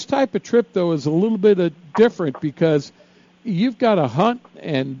 This type of trip, though, is a little bit different because you've got to hunt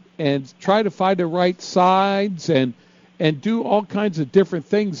and try to find the right sides and do all kinds of different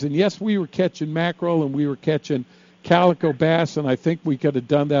things. And yes, we were catching mackerel and we were catching calico bass, and I think we could have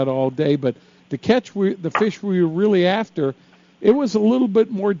done that all day. But to catch the fish we were really after, it was a little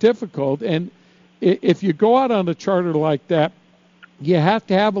bit more difficult. And if you go out on a charter like that, you have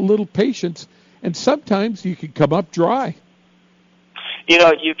to have a little patience, and sometimes you can come up dry. You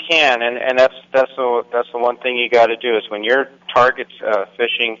know, you can, and that's the one thing you got to do is when you're target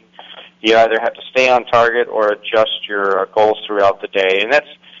fishing, you either have to stay on target or adjust your goals throughout the day, and that's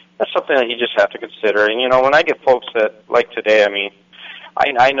something that you just have to consider. And you know, when I get folks that like today, I mean,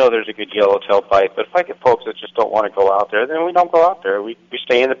 I know there's a good yellowtail bite, but if I get folks that just don't want to go out there, then we don't go out there. We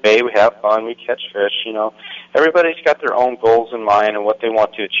stay in the bay, we have fun, we catch fish. You know, everybody's got their own goals in mind and what they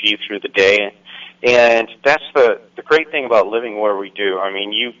want to achieve through the day. And that's the great thing about living where we do. I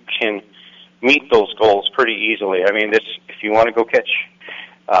mean, you can meet those goals pretty easily. I mean, if you want to go catch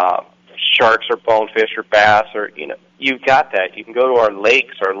sharks or bonefish or bass, or you know, you've got that. You can go to our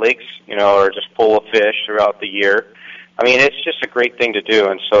lakes. Our lakes, you know, are just full of fish throughout the year. I mean, it's just a great thing to do,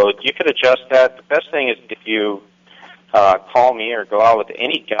 and so you could adjust that. The best thing is if you call me or go out with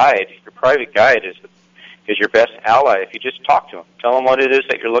any guide. Your private guide is your best ally. If you just talk to them, tell them what it is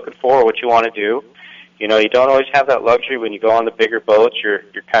that you're looking for or what you want to do. You know, you don't always have that luxury when you go on the bigger boats. You're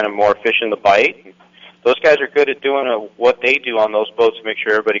kind of more fishing the bite. Those guys are good at doing what they do on those boats to make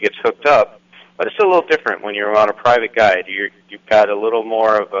sure everybody gets hooked up. But it's a little different when you're on a private guide. You've got a little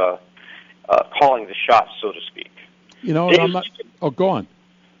more of calling the shots, so to speak. You know, James, I'm not. Oh, go on.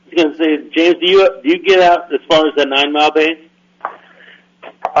 I was going to say, James, do you get out as far as that 9 Mile Bay?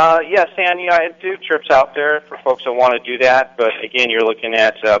 Yes, and you know, I do trips out there for folks that want to do that. But again, you're looking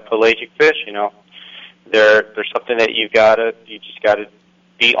at pelagic fish. You know, there's something that you just gotta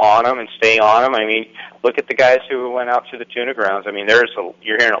be on them and stay on them. I mean, look at the guys who went out to the tuna grounds. I mean,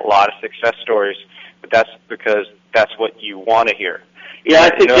 you're hearing a lot of success stories, but that's because that's what you want to hear. Yeah,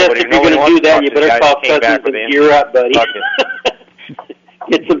 I suggest if you're going to do that, you better call Cousins and gear up, buddy.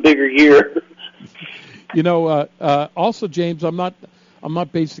 Get some bigger gear. You know, also, James, I'm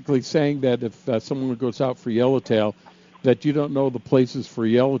not basically saying that if someone goes out for yellowtail that you don't know the places for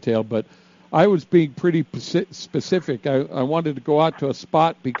yellowtail, but I was being pretty specific. I wanted to go out to a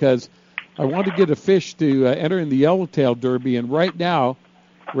spot because I want to get a fish to enter in the yellowtail derby, and right now,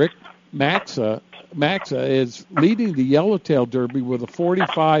 Rick Maxa is leading the yellowtail derby with a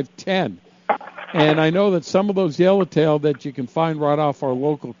 45-10. And I know that some of those yellowtail that you can find right off our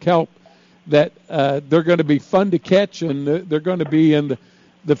local kelp, that they're going to be fun to catch, and they're going to be in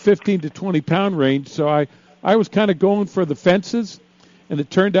the 15 to 20 pound range. So I was kind of going for the fences, and it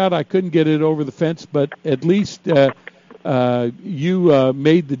turned out I couldn't get it over the fence, but at least you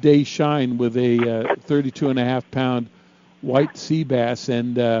made the day shine with a 32.5 pound white sea bass,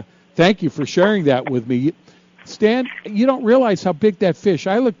 and thank you for sharing that with me. Stan, you don't realize how big that fish.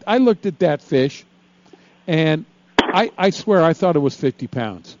 I looked at that fish, and I swear I thought it was 50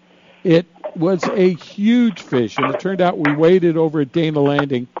 pounds. It was a huge fish, and it turned out we weighed it over at Dana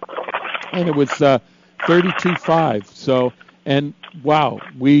Landing, and it was 32.5. So, and wow,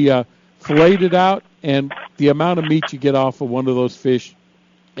 we filleted it out, and the amount of meat you get off of one of those fish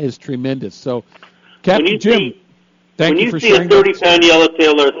is tremendous. So, Captain Jim, thank you for sharing that. When you see a 30-pound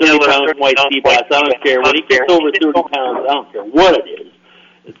yellowtail or a 30-pound white sea bass, I don't care. When he gets over 30 pounds, I don't care what it is.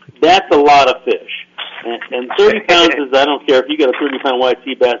 That's a lot of fish. And 30 pounds is, I don't care if you got a 30-pound white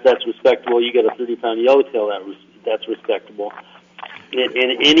sea bass, that's respectable. You got a 30-pound yellowtail, that's respectable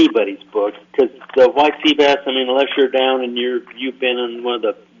in anybody's book. Because the white sea bass, I mean, unless you're down and you've been on one of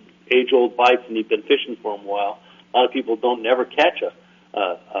the age-old bites and you've been fishing for them a while, a lot of people don't never catch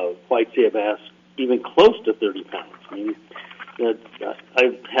a white sea bass even close to 30 pounds. I mean,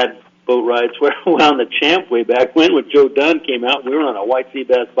 I've had boat rides where on the Champ way back when Joe Dunn came out. We were on a white sea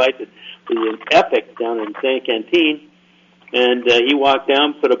bass bite that was an epic down in San Quentin, and he walked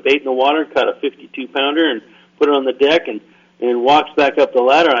down, put a bait in the water, caught a 52-pounder, and put it on the deck, and walks back up the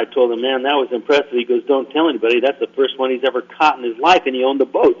ladder. And I told him, man, that was impressive. He goes, don't tell anybody. That's the first one he's ever caught in his life, and he owned the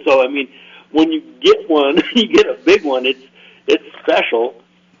boat. So, I mean, when you get one, you get a big one, it's special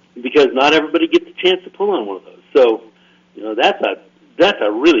because not everybody gets a chance to pull on one of those. So, you know, that's that's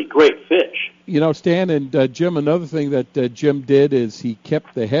a really great fish. You know, Stan and Jim, another thing that Jim did is he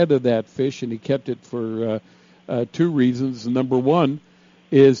kept the head of that fish, and he kept it for two reasons. Number one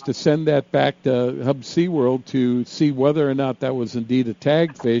is to send that back to Hub SeaWorld to see whether or not that was indeed a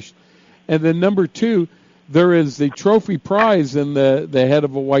tagged fish. And then number two, there is the trophy prize in the head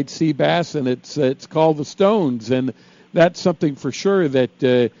of a white sea bass, and it's called the Stones, and that's something for sure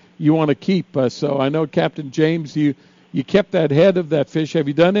that you want to keep. So I know, Captain James, you kept that head of that fish. Have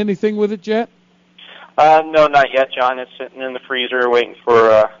you done anything with it yet? No, not yet, John. It's sitting in the freezer waiting for,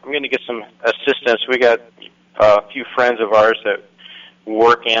 I'm going to get some assistance. We got a few friends of ours that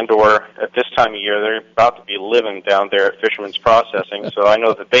work and/or at this time of year, they're about to be living down there at Fisherman's Processing, so I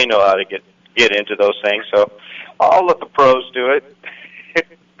know that they know how to get into those things, so I'll let the pros do it.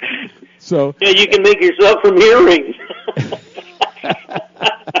 So yeah, you can make yourself some earrings.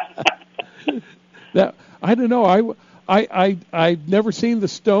 Now, I don't know. I've never seen the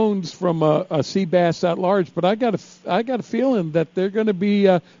Stones from a sea bass at large, but I got a feeling that they're going to be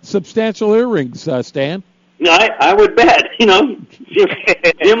substantial earrings, Stan. No, I would bet. You know,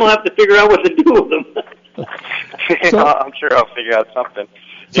 Jim will have to figure out what to do with them. So, I'm sure I'll figure out something.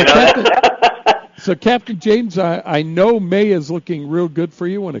 So, Captain James, I know May is looking real good for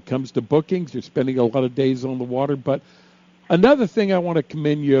you when it comes to bookings. You're spending a lot of days on the water. But another thing I want to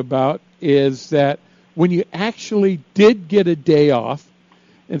commend you about is that when you actually did get a day off,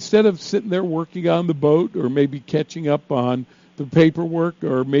 instead of sitting there working on the boat or maybe catching up on the paperwork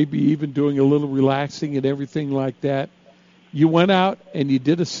or maybe even doing a little relaxing and everything like that, you went out and you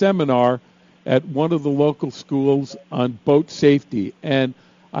did a seminar at one of the local schools on boat safety. And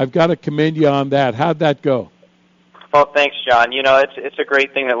I've got to commend you on that. How'd that go? Well, thanks, John. You know, it's a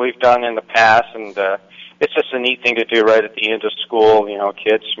great thing that we've done in the past, and it's just a neat thing to do right at the end of school. You know,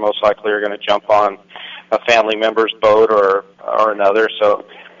 kids most likely are going to jump on a family member's boat or another, so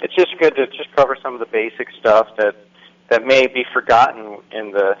it's just good to just cover some of the basic stuff that may be forgotten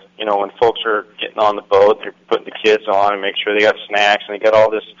in the, you know, when folks are getting on the boat, they're putting the kids on and make sure they got snacks and they got all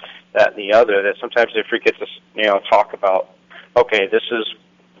this, that, and the other, that sometimes they forget to, you know, talk about, okay, this is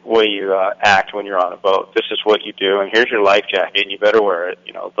the way you act when you're on a boat. This is what you do, and here's your life jacket, and you better wear it,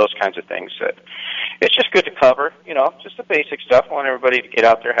 you know, those kinds of things. That it's just good to cover, you know, just the basic stuff. I want everybody to get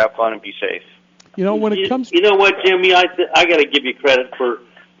out there, have fun, and be safe. You know, when it comes to... You know what, Jimmy, I got to give you credit for...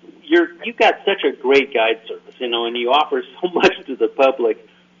 You've got such a great guide service, you know, and you offer so much to the public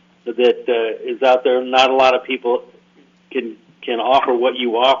that is out there. Not a lot of people can offer what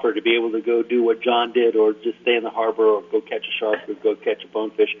you offer to be able to go do what John did, or just stay in the harbor, or go catch a shark, or go catch a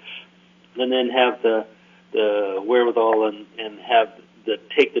bonefish, and then have the wherewithal and have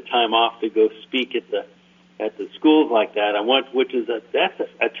take the time off to go speak at the schools like that. That's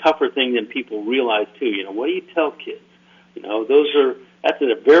a tougher thing than people realize too. You know, what do you tell kids? You know, that's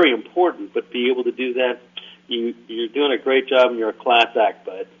very important, but be able to do that, you're doing a great job, and you're a class act,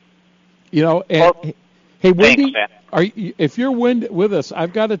 bud. You know, and, hey, Wendy, thanks, if you're with us,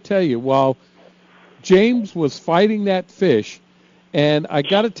 I've got to tell you, while James was fighting that fish, and I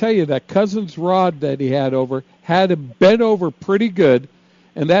got to tell you, that Cousins rod that he had him bent over pretty good,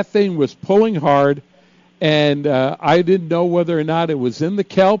 and that thing was pulling hard, and I didn't know whether or not it was in the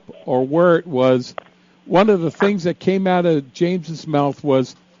kelp or where it was. One of the things that came out of James's mouth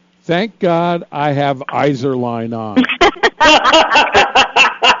was, "Thank God I have Iserline on."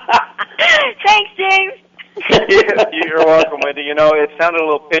 Thanks, James. You're welcome, Wendy. You know, it sounded a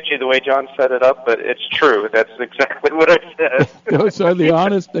little pitchy the way John set it up, but it's true. That's exactly what I said. Those are the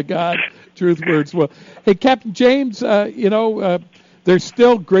honest-to-God truth words. Well, hey, Captain James, there's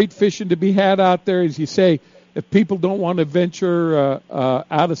still great fishing to be had out there, as you say. If people don't want to venture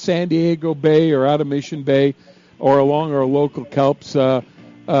out of San Diego Bay or out of Mission Bay or along our local kelps,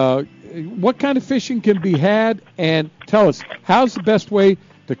 what kind of fishing can be had? And tell us, how's the best way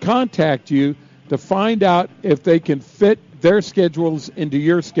to contact you to find out if they can fit their schedules into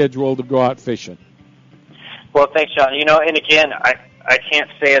your schedule to go out fishing? Well, thanks, John. You know, and again, I can't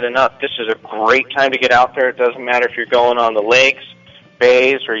say it enough. This is a great time to get out there. It doesn't matter if you're going on the lakes,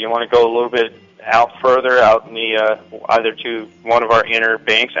 bays, or you want to go a little bit out further, out in the either to one of our inner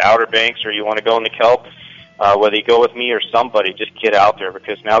banks, outer banks, or you want to go in the kelp. Whether you go with me or somebody, just get out there,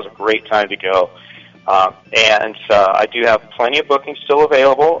 because now's a great time to go. And I do have plenty of bookings still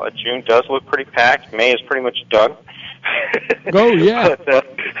available. June does look pretty packed. May is pretty much done. Oh, yeah. But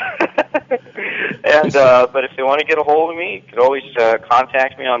if they want to get a hold of me, you can always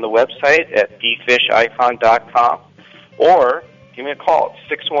contact me on the website at bfishicon.com, or give me a call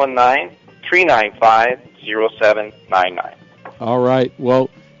at 619-395-0799. All right.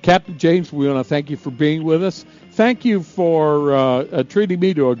 Well, Captain James, we want to thank you for being with us. Thank you for treating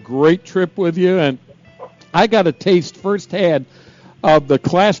me to a great trip with you. And I got a taste firsthand of the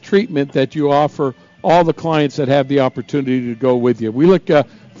class treatment that you offer all the clients that have the opportunity to go with you. We look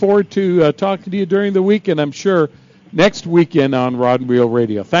forward to talking to you during the week, and I'm sure next weekend on Rod and Reel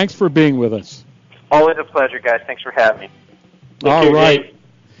Radio. Thanks for being with us. Always a pleasure, guys. Thanks for having me. All right.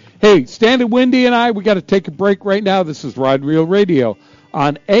 Hey, Stan and Wendy and I, we got to take a break right now. This is Rod and Reel Radio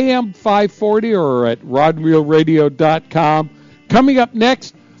on AM 540 or at rodandreelradio.com. Coming up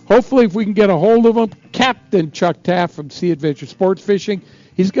next, hopefully if we can get a hold of him, Captain Chuck Taft from Sea Adventure Sports Fishing.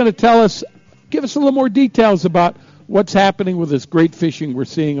 He's going to give us a little more details about what's happening with this great fishing we're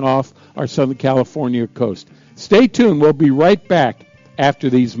seeing off our Southern California coast. Stay tuned. We'll be right back after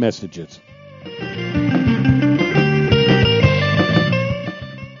these messages.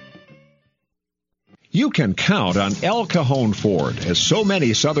 You can count on El Cajon Ford, as so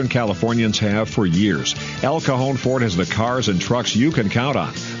many Southern Californians have for years. El Cajon Ford has the cars and trucks you can count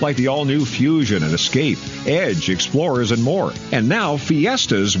on, like the all-new Fusion and Escape, Edge, Explorers, and more. And now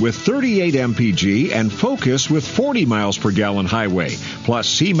Fiestas with 38 mpg and Focus with 40 miles per gallon highway, plus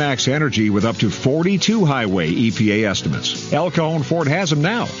C-Max Energy with up to 42 highway EPA estimates. El Cajon Ford has them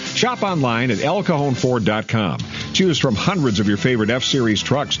now. Shop online at elcajonford.com. Choose from hundreds of your favorite F-Series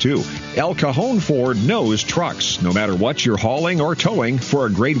trucks, too. El Cajon Ford knows trucks, no matter what you're hauling or towing, for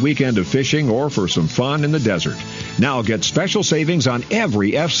a great weekend of fishing or for some fun in the desert. Now get special savings on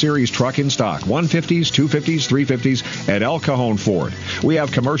every F-Series truck in stock, 150s, 250s, 350s at El Cajon Ford. We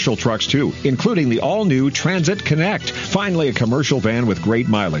have commercial trucks, too, including the all-new Transit Connect. Finally, a commercial van with great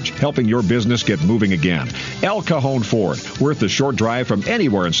mileage, helping your business get moving again. El Cajon Ford, worth the short drive from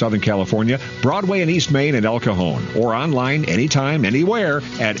anywhere in Southern California, Broadway and East Main in El Cajon, or online anytime, anywhere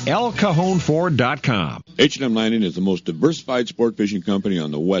at elcajonford.com. H&M Landing is the most diversified sport fishing company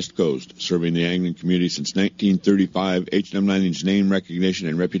on the West Coast. Serving the angling community since 1935, H&M Landing's name recognition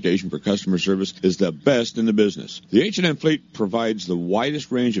and reputation for customer service is the best in the business. The H&M fleet provides the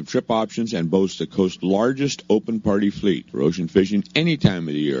widest range of trip options and boasts the coast's largest open party fleet. For ocean fishing any time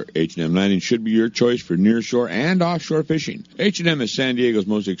of the year, H&M Landing should be your choice for nearshore and offshore fishing. H&M is San Diego's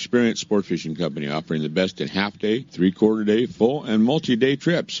most experienced sport fishing company, offering the best in half-day, three-quarter-day, full, and multi-day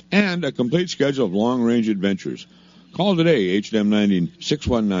trips, and a complete schedule of long-range adventures. Call today, H&M Landing,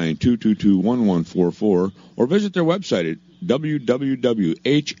 619-222-1144, or visit their website at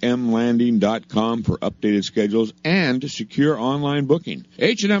www.hmlanding.com for updated schedules and secure online booking.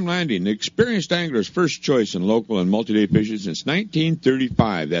 H&M Landing, the experienced angler's first choice in local and multi-day fishing since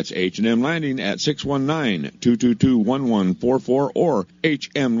 1935. That's H&M Landing at 619-222-1144 or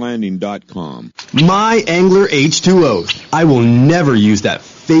hmlanding.com. My Angler H2O. I will never use that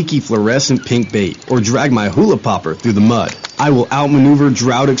fakey fluorescent pink bait or drag my hula popper through the mud. I will outmaneuver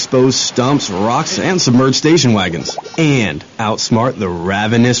drought-exposed stumps, rocks, and submerged station wagons, and outsmart the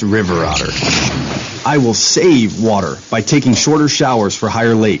ravenous river otter. I will save water by taking shorter showers for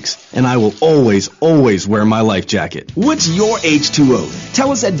higher lakes, and I will always, always wear my life jacket. What's your H2O? Tell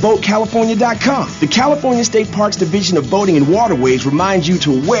us at BoatCalifornia.com. The California State Parks Division of Boating and Waterways reminds you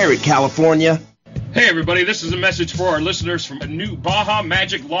to wear it, California. Hey everybody, this is a message for our listeners from a new Baja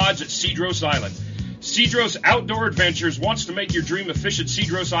Magic Lodge at Cedros Island. Cedros Outdoor Adventures wants to make your dream of fish at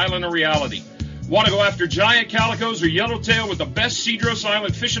Cedros Island a reality. Want to go after giant calicos or yellowtail with the best Cedros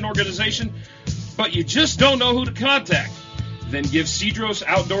Island fishing organization, but you just don't know who to contact? Then give Cedros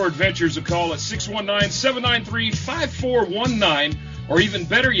Outdoor Adventures a call at 619-793-5419, or even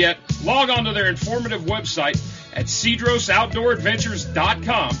better yet, log on to their informative website at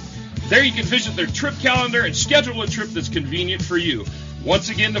cedrosoutdooradventures.com. There you can visit their trip calendar and schedule a trip that's convenient for you. Once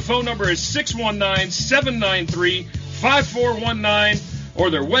again, the phone number is 619-793-5419 or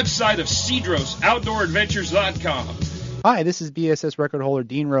their website of cedrosoutdooradventures.com. Hi, this is BSS record holder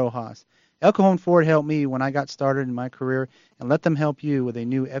Dean Rojas. El Cajon Ford helped me when I got started in my career, and let them help you with a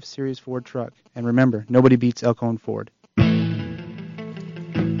new F-Series Ford truck. And remember, nobody beats El Cajon Ford.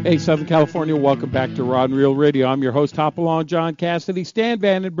 Hey, Southern California, welcome back to Rod and Reel Radio. I'm your host, Hopalong John Cassidy. Stan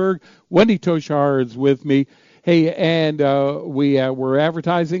Vandenberg, Wendy Toshar is with me. Hey, and we're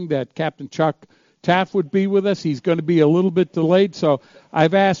advertising that Captain Chuck Taft would be with us. He's going to be a little bit delayed, so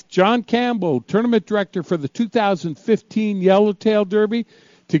I've asked John Campbell, tournament director for the 2015 Yellowtail Derby,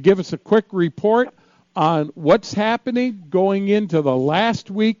 to give us a quick report on what's happening going into the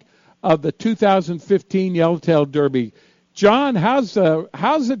last week of the 2015 Yellowtail Derby. John, how's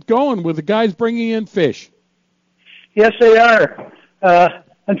it going with the guys bringing in fish? Yes, they are.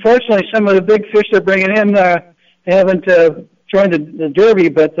 Unfortunately, some of the big fish they're bringing in haven't joined the Derby,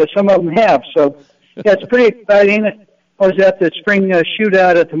 but some of them have. So, yeah, it's pretty exciting. I was at the spring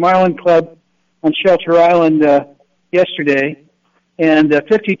shootout at the Marlin Club on Shelter Island yesterday, and a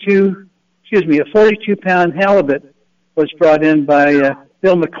 42-pound halibut was brought in by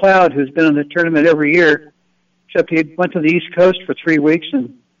Bill McLeod, who's been in the tournament every year, except he went to the East Coast for 3 weeks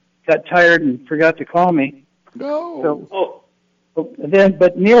and got tired and forgot to call me. No.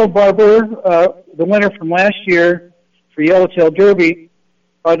 But Neil Barber, the winner from last year for Yellowtail Derby,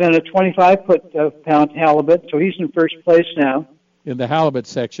 brought in a 25-pound halibut, so he's in first place now. In the halibut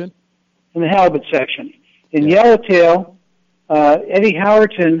section? In the halibut section. In Yellowtail, Eddie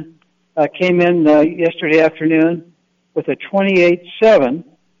Howerton came in yesterday afternoon with a 28.7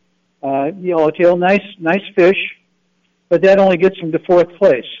 Yellowtail. Nice fish, but that only gets him to fourth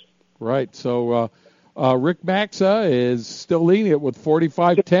place. Right. So Rick Maxa is still leading it with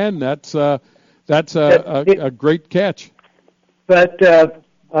 45.10. That's a great catch. But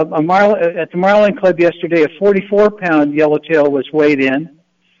at the Marlin Club yesterday, a 44-pound yellowtail was weighed in.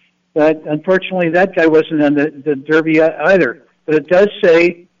 But unfortunately, that guy wasn't in the Derby either. But it does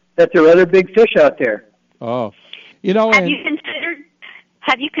say that there are other big fish out there. Oh, Have you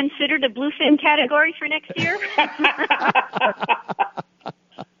considered a bluefin category for next year?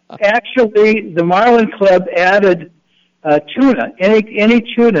 Actually, the Marlin Club added tuna, any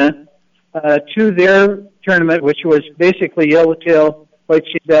tuna, to their tournament, which was basically yellowtail, white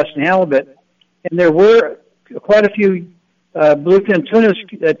sea bass, and halibut. And there were quite a few bluefin tunas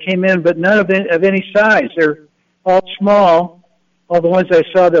that came in, but none of any size. They're all small. All the ones I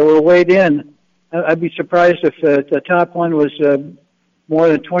saw that were weighed in. I'd be surprised if the top one was more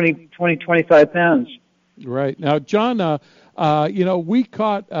than 25 pounds. Right. Now, John, we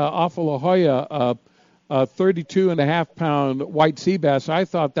caught off of La Jolla a 32.5-pound white sea bass. I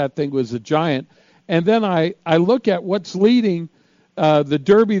thought that thing was a giant. And then I look at what's leading the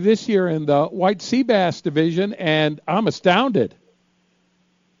Derby this year in the white sea bass division, and I'm astounded.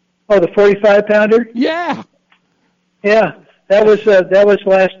 Oh, the 45-pounder? Yeah. Yeah, that was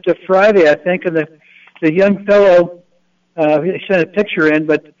last Friday, I think, and the young fellow he sent a picture in,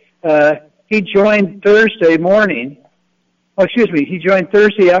 but he joined Thursday morning. Oh, excuse me, he joined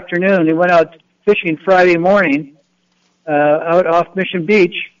Thursday afternoon. He went out fishing Friday morning out off Mission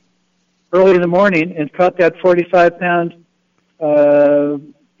Beach early in the morning and caught that 45-pound,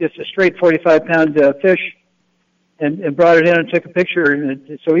 just a straight 45-pound fish, and brought it in and took a picture.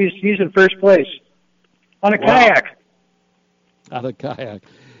 And so he's in first place on a kayak. On a kayak.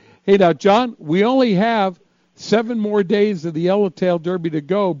 Hey, now, John, we only have 7 more days of the Yellowtail Derby to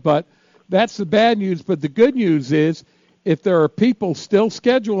go, but that's the bad news. But the good news is, if there are people still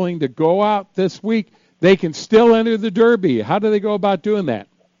scheduling to go out this week, they can still enter the Derby. How do they go about doing that?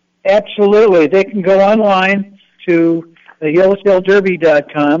 Absolutely. They can go online to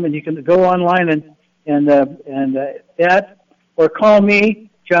yellowtailderby.com, and you can go online and that, or call me,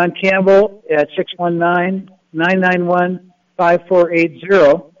 John Campbell, at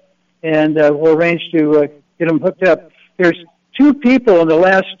 619-991-5480, and we'll arrange to get them hooked up. There's 2 people in the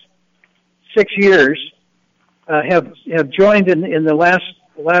last 6 years have joined in the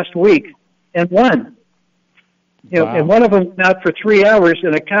last week and won. Wow. And one of them went out for 3 hours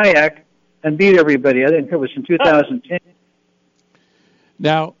in a kayak and beat everybody. I think it was in 2010.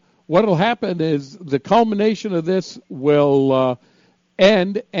 Now, what will happen is the culmination of this will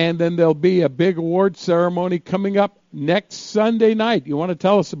end, and then there'll be a big award ceremony coming up next Sunday night. You want to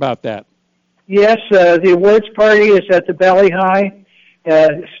tell us about that? Yes, the awards party is at the Valley High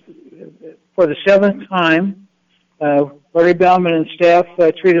for the 7th time. Larry Bauman and staff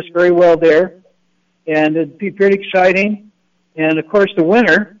treat us very well there, and it'd be pretty exciting. And, of course, the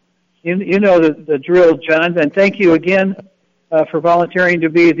winner, you know the drill, John, and thank you again for volunteering to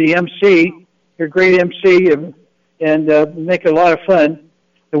be the MC. You're a great MC and make it a lot of fun.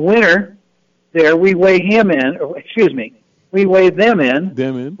 The winner there, we weigh we weigh them in,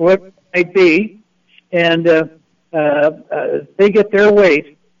 whoever it might be, and they get their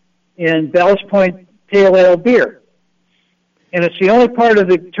weight in Ballast Point Pale Ale beer. And it's the only part of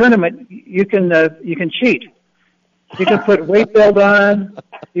the tournament you can cheat. You can put weight belt on,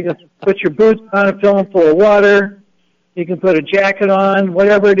 you can put your boots on and fill them full of water, you can put a jacket on,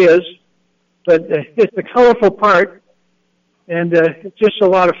 whatever it is, but it's the colorful part, and it's just a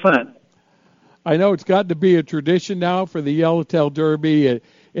lot of fun. I know it's got to be a tradition now for the Yellowtail Derby.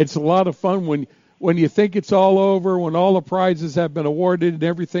 It's a lot of fun when you think it's all over, when all the prizes have been awarded and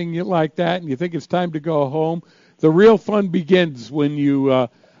everything like that, and you think it's time to go home. The real fun begins when you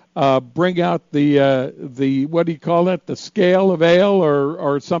bring out the what do you call it, the scale of ale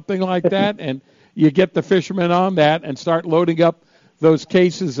or something like that, and you get the fishermen on that and start loading up those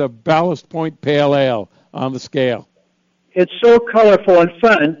cases of Ballast Point Pale Ale on the scale. it's so colorful and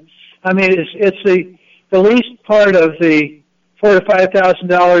fun. I mean, it's the least part of the $4,000 to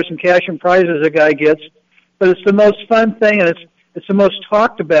 $5,000 in cash and prizes a guy gets, but it's the most fun thing, and it's the most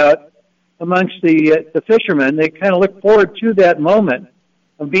talked about amongst the fishermen. They kind of look forward to that moment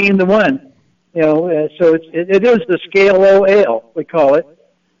of being the one, so it is the Scale O Ale, we call it,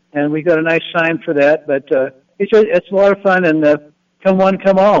 and we got a nice sign for that. But it's a lot of fun, and come one,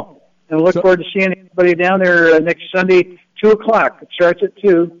 come all, and we look forward to seeing everybody down there next Sunday, 2:00. It starts at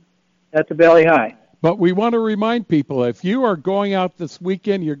 2 at the Valley High. But we want to remind people, if you are going out this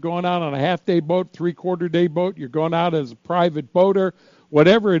weekend, you're going out on a half-day boat, three-quarter-day boat, you're going out as a private boater,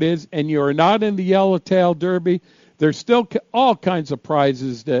 whatever it is, and you're not in the Yellowtail Derby, there's still all kinds of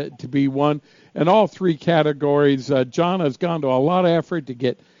prizes to be won in all three categories. John has gone to a lot of effort to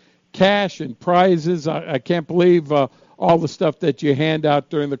get cash and prizes. I can't believe all the stuff that you hand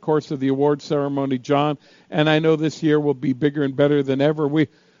out during the course of the award ceremony, John, and I know this year will be bigger and better than ever.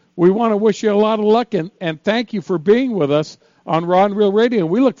 We want to wish you a lot of luck, and thank you for being with us on Rod and Reel Radio.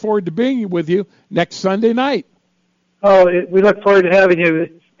 We look forward to being with you next Sunday night. Oh, we look forward to having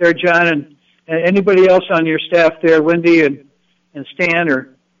you there, John, and anybody else on your staff there, Wendy and Stan,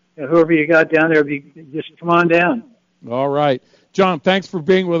 or whoever you got down there. Just come on down. All right. John, thanks for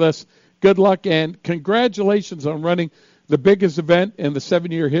being with us. Good luck, and congratulations on running the biggest event in the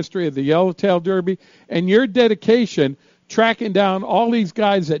 7-year history of the Yellowtail Derby, and your dedication tracking down all these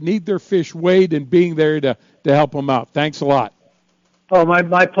guys that need their fish weighed and being there to help them out. Thanks a lot. Oh,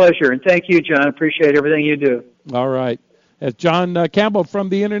 my pleasure, and thank you, John. Appreciate everything you do. All right. That's John Campbell from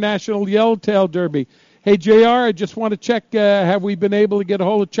the International Yellowtail Derby. Hey, JR, I just want to check, have we been able to get a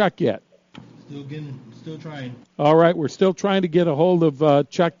hold of Chuck yet? Still trying. All right, we're still trying to get a hold of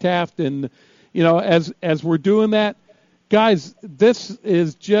Chuck Taft, and, as we're doing that, guys, this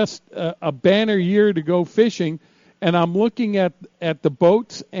is just a banner year to go fishing. And I'm looking at the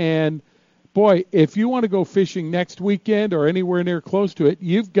boats, and, boy, if you want to go fishing next weekend or anywhere near close to it,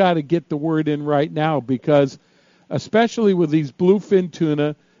 you've got to get the word in right now, because especially with these bluefin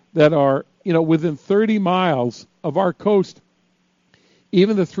tuna that are, within 30 miles of our coast,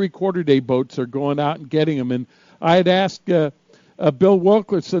 even the three-quarter-day boats are going out and getting them. And I had asked Bill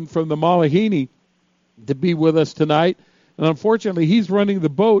Wilkerson from the Malahini to be with us tonight, and unfortunately he's running the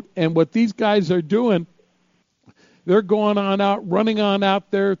boat, and what these guys are doing, they're running on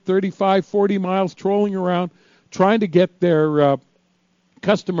out there 35, 40 miles, trolling around, trying to get their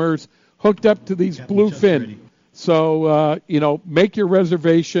customers hooked up to these bluefin. So, make your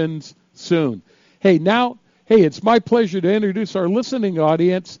reservations soon. Hey, it's my pleasure to introduce our listening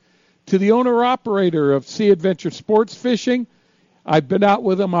audience to the owner-operator of Sea Adventure Sports Fishing. I've been out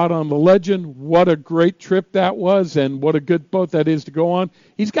with him out on the Legend. What a great trip that was, and what a good boat that is to go on.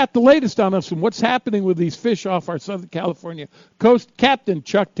 He's got the latest on us and what's happening with these fish off our Southern California coast. Captain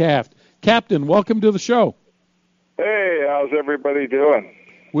Chuck Taft. Captain, welcome to the show. Hey, how's everybody doing?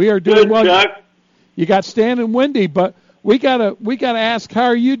 We are doing well. Chuck. You got Stan and Wendy, but we gotta ask, how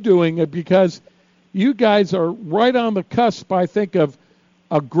are you doing? Because you guys are right on the cusp, I think, of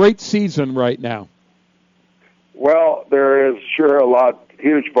a great season right now. Well, there is sure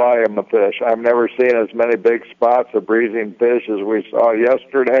huge volume of fish. I've never seen as many big spots of breezing fish as we saw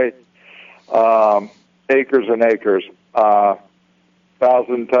yesterday. Acres and acres.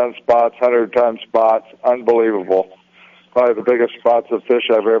 1,000-ton spots, 100-ton spots. Unbelievable. Probably the biggest spots of fish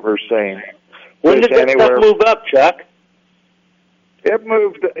I've ever seen. When did that stuff move up, Chuck?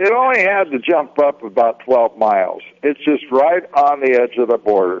 It only had to jump up about 12 miles. It's just right on the edge of the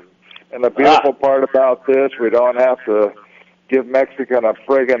border. And the beautiful part about this, we don't have to give Mexican a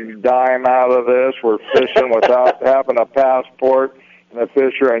friggin' dime out of this. We're fishing without having a passport, and the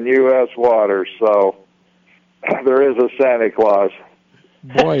fish are in U.S. waters. So there is a Santa Claus.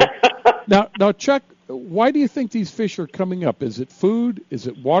 Boy. Now, Chuck, why do you think these fish are coming up? Is it food? Is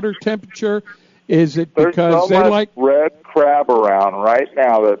it water temperature? Is it because There's so much like red crab around right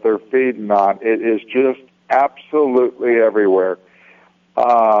now that they're feeding on? It is just absolutely everywhere.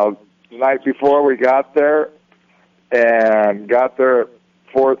 The night before we got there at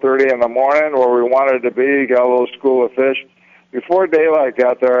 4:30 in the morning where we wanted to be, got a little school of fish. Before daylight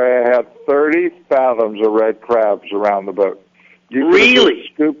got there, I had 30 fathoms of red crabs around the boat. Really?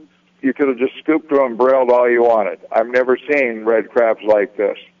 You could have just scooped them and brailed all you wanted. I've never seen red crabs like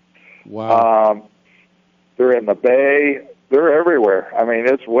this. Wow. They're in the bay. They're everywhere. I mean,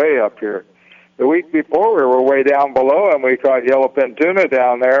 it's way up here. The week before, we were way down below, and we caught yellowfin tuna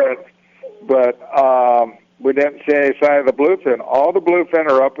down there, but we didn't see any sign of the bluefin. All the bluefin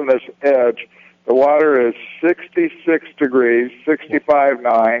are up in this edge. The water is 66 degrees,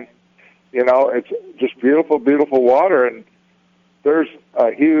 65.9, You know, it's just beautiful, beautiful water, and there's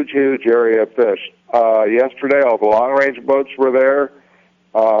a huge, huge area of fish. Yesterday, all the long-range boats were there.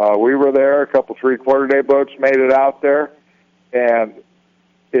 We were there. A couple three-quarter-day boats made it out there. And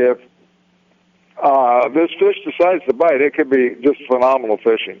if this fish decides to bite, it could be just phenomenal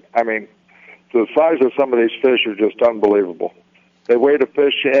fishing. I mean, the size of some of these fish are just unbelievable. They weighed a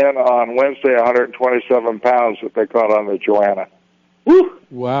fish in on Wednesday, 127 pounds that they caught on the Joanna. Woo!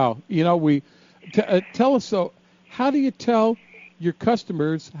 Wow. You know, tell us, so how do you tell your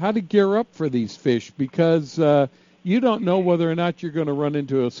customers how to gear up for these fish? Because you don't know whether or not you're going to run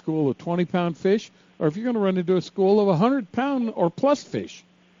into a school of 20-pound fish or if you're going to run into a school of 100-pound or plus fish.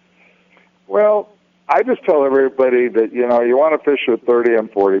 Well, I just tell everybody that, you know, you want to fish with 30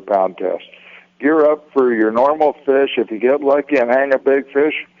 and 40-pound test. Gear up for your normal fish. If you get lucky and hang a big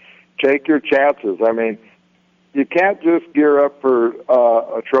fish, take your chances. I mean, you can't just gear up for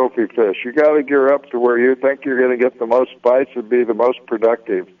a trophy fish. You got to gear up to where you think you're going to get the most bites and be the most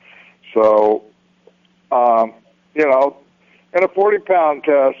productive. So, you know, in a 40-pound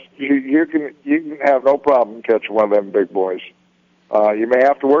test, you can have no problem catching one of them big boys. You may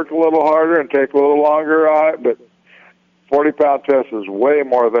have to work a little harder and take a little longer on it, but 40-pound test is way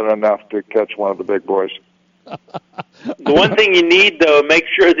more than enough to catch one of the big boys. The one thing you need, though, make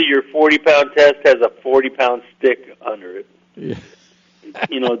sure that your 40-pound test has a 40-pound stick under it. Yeah.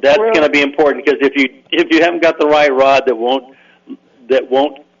 You know, that's going to be important, because if you haven't got the right rod that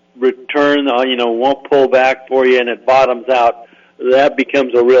won't return, you know, won't pull back for you, and it bottoms out, that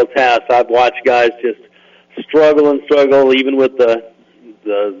becomes a real task. I've watched guys just struggle, even with the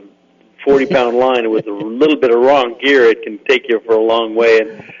 40-pound line. With a little bit of wrong gear, it can take you for a long way.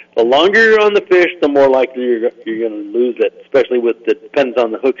 And the longer you're on the fish, the more likely you're going to lose it, especially with the depends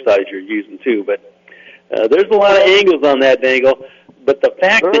on the hook size you're using too. But there's a lot of angles on that dangle. But the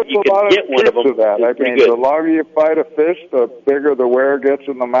fact that you can get one of them is pretty good. The longer you fight a fish, the bigger the wear gets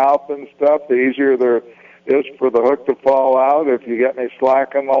in the mouth and stuff, the easier there is for the hook to fall out if you get any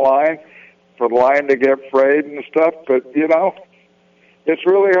slack in the line, for the line to get frayed and stuff. But, you know, it's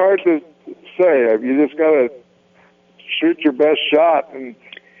really hard to say. You just got to shoot your best shot. And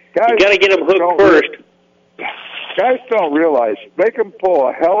guys, you got to get them hooked first. Guys don't realize they can pull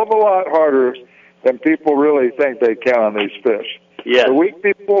a hell of a lot harder than people really think they can on these fish. Yeah. The week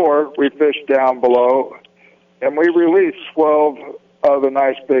before, we fished down below, and we released 12 of the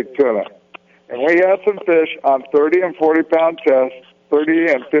nice big tuna. And we had some fish on 30 and 40-pound tests,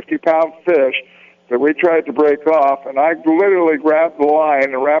 30 and 50-pound fish, that we tried to break off, and I literally grabbed the line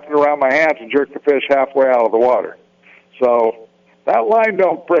and wrapped it around my hands and jerked the fish halfway out of the water. So that line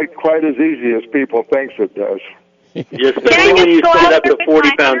don't break quite as easy as people think it does. Especially when you set up the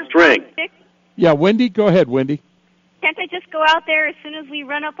 40-pound string. Yeah, Wendy, go ahead, Wendy. Can't I just go out there as soon as we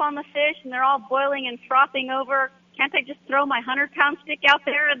run up on the fish and they're all boiling and frothing over? Can't I just throw my 100-pound stick out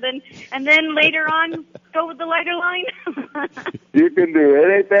there and then later on go with the lighter line? You can do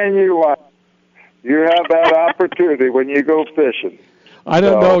anything you want. You have that opportunity when you go fishing. I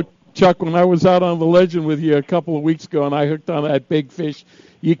don't know, Chuck, when I was out on the Legend with you a couple of weeks ago and I hooked on that big fish,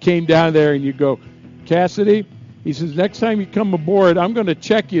 you came down there and you go, Cassidy, he says, next time you come aboard, I'm going to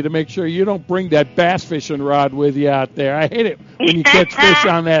check you to make sure you don't bring that bass fishing rod with you out there. I hate it when you catch fish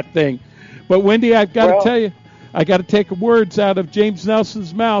on that thing. But, Wendy, I've got to tell you, I got to take words out of James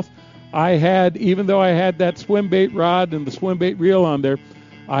Nelson's mouth. Even though I had that swim bait rod and the swim bait reel on there,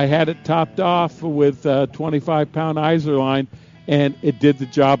 I had it topped off with a 25-pound Iser line, and it did the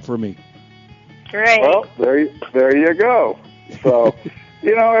job for me. Great. Well, there you go. So,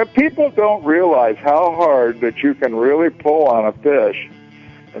 you know, if people don't realize how hard that you can really pull on a fish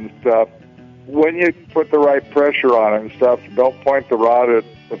and stuff, when you put the right pressure on it and stuff, don't point the rod at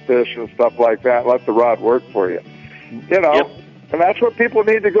the fish and stuff like that. Let the rod work for you. You know, and that's what people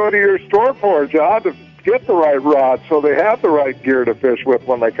need to go to your store for, John, to get the right rod so they have the right gear to fish with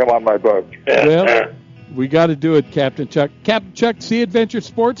when they come on my boat. Well, we got to do it, Captain Chuck. Captain Chuck, Sea Adventure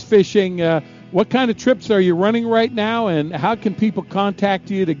Sports Fishing, what kind of trips are you running right now, and how can people contact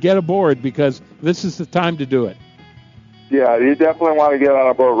you to get aboard? Because this is the time to do it. Yeah, you definitely want to get on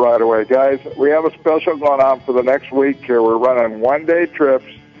a boat right away. Guys, we have a special going on for the next week here. We're running one-day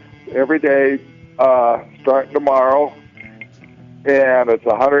trips every day starting tomorrow, and it's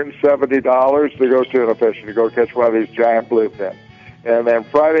 $170 to go tuna fishing, to go catch one of these giant bluefin. And then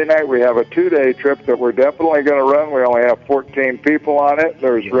Friday night, we have a 2-day trip that we're definitely going to run. We only have 14 people on it.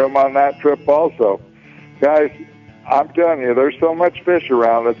 There's room on that trip also. Guys, I'm telling you, there's so much fish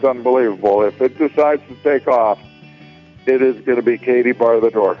around, it's unbelievable. If it decides to take off, it is going to be Katie bar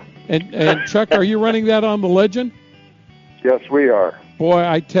the door. And Chuck, are you running that on the Legend? Yes, we are. boy,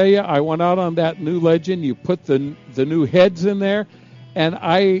 I tell you, I went out on that new Legend. You put the new heads in there, and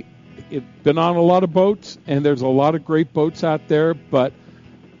I've been on a lot of boats, and there's a lot of great boats out there, but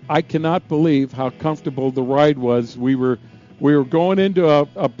I cannot believe how comfortable the ride was. We were going into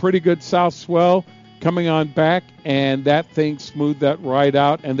a pretty good south swell, coming on back, and that thing smoothed that ride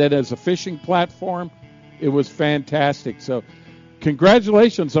out. And then as a fishing platform, it was fantastic. So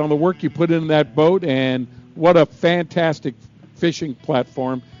congratulations on the work you put in that boat, and what a fantastic fishing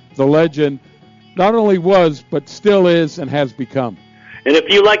platform the Legend not only was, but still is and has become. And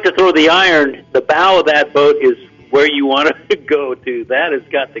if you like to throw the iron, the bow of that boat is where you want to go to. That has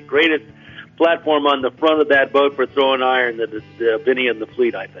got the greatest platform on the front of that boat for throwing iron that is of any in the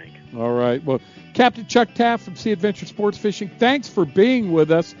fleet, I think. All right. Well, Captain Chuck Taft from Sea Adventure Sports Fishing, thanks for being with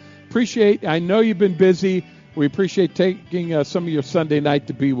us. I know you've been busy. We appreciate taking some of your Sunday night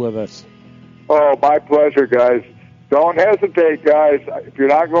to be with us. Oh, my pleasure, guys. Don't hesitate, guys. If you're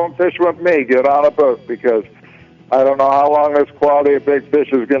not going fishing with me, get on a boat, because I don't know how long this quality of big fish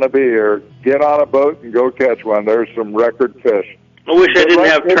is going to be here. Get on a boat and go catch one. There's some record fish. I wish I didn't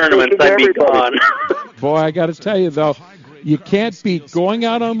have tournaments. I'd be gone. Boy, I got to tell you, though, you can't beat going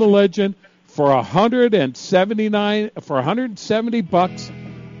out on the Legend for $170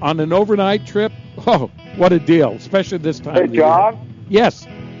 on an overnight trip. Oh, what a deal, especially this time of the year. Hey, John? Yes.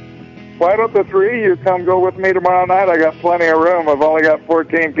 Why don't the three of you come go with me tomorrow night? I got plenty of room. I've only got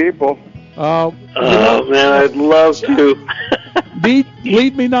 14 people. Man, I'd love to.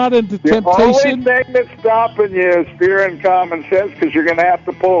 Lead me not into temptation. The only thing that's stopping you is fear and common sense, because you're going to have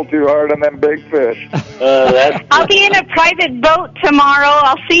to pull too hard on them big fish. I'll be in a private boat tomorrow.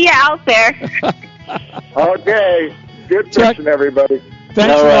 I'll see you out there. Okay. Good fishing, everybody.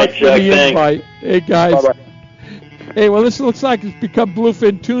 Thanks a lot for the invite. Hey, guys. Bye-bye. Hey, well, this looks like it's become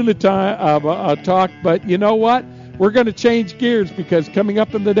bluefin tuna talk, but you know what? We're going to change gears, because coming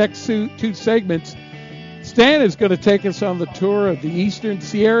up in the next two segments, Stan is going to take us on the tour of the Eastern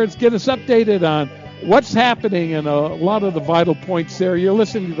Sierras, get us updated on what's happening and a lot of the vital points there. You're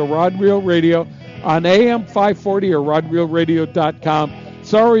listening to Rod Reel Radio on AM 540 or rodreelradio.com.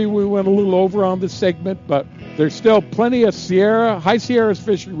 Sorry we went a little over on this segment, but there's still plenty of High Sierras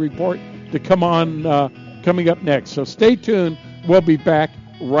Fishing Report to come on coming up next. So stay tuned. We'll be back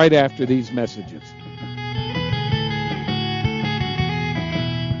right after these messages.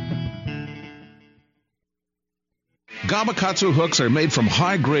 Gamakatsu hooks are made from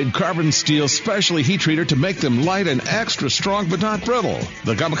high-grade carbon steel specially heat treated to make them light and extra strong but not brittle.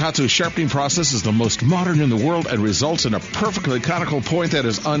 The Gamakatsu sharpening process is the most modern in the world and results in a perfectly conical point that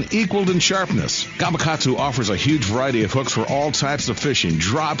is unequaled in sharpness. Gamakatsu offers a huge variety of hooks for all types of fishing: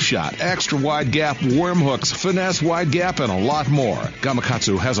 drop shot, extra wide gap, worm hooks, finesse wide gap, and a lot more.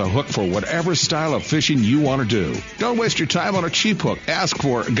 Gamakatsu has a hook for whatever style of fishing you want to do. Don't waste your time on a cheap hook. Ask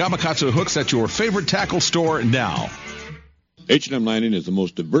for Gamakatsu hooks at your favorite tackle store now. H&M Landing is the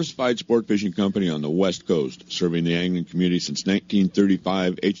most diversified sport fishing company on the West Coast. Serving the angling community since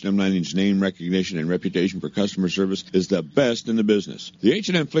 1935, H&M Landing's name recognition and reputation for customer service is the best in the business. The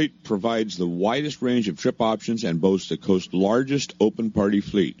H&M fleet provides the widest range of trip options and boasts the coast's largest open party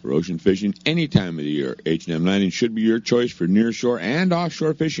fleet. For ocean fishing any time of the year, H&M Landing should be your choice for nearshore and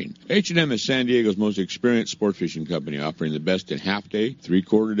offshore fishing. H&M is San Diego's most experienced sport fishing company, offering the best in half-day,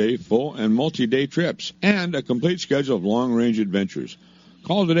 three-quarter-day, full, and multi-day trips, and a complete schedule of long-range adventures.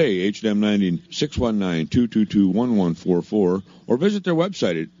 Call today, H&M Landing, 619-222-1144, or visit their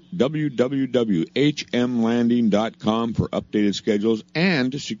website at www.hmlanding.com for updated schedules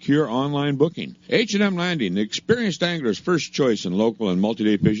and secure online booking. H&M Landing, the experienced angler's first choice in local and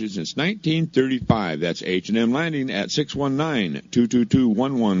multi-day fishing since 1935. That's H&M Landing at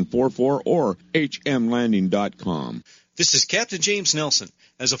 619-222-1144 or hmlanding.com. This is Captain James Nelson.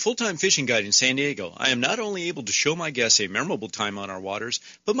 As a full-time fishing guide in San Diego, I am not only able to show my guests a memorable time on our waters,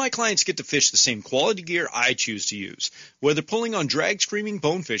 but my clients get to fish the same quality gear I choose to use. Whether pulling on drag-screaming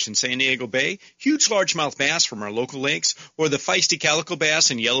bonefish in San Diego Bay, huge largemouth bass from our local lakes, or the feisty calico bass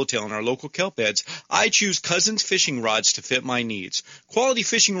and yellowtail in our local kelp beds, I choose Cousins fishing rods to fit my needs. Quality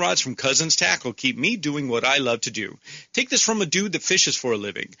fishing rods from Cousins Tackle keep me doing what I love to do. Take this from a dude that fishes for a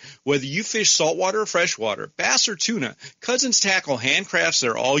living. Whether you fish saltwater or freshwater, bass or tuna, Cousins Tackle handcrafts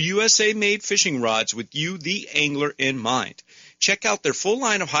their all-USA-made fishing rods with you, the angler, in mind. Check out their full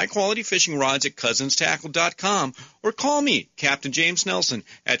line of high-quality fishing rods at cousinstackle.com or call me, Captain James Nelson,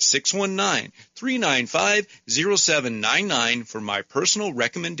 at 619-395-0799 for my personal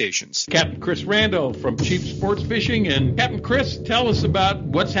recommendations. Captain Chris Randall from Chief Sports Fishing. And Captain Chris, tell us about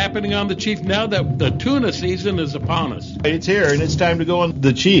what's happening on the Chief now that the tuna season is upon us. It's here, and it's time to go on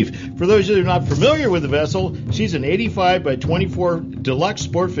the Chief. For those of you who are not familiar with the vessel, she's an 85 by 24 deluxe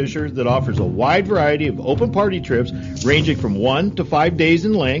sport fisher that offers a wide variety of open party trips ranging from 1 to 5 days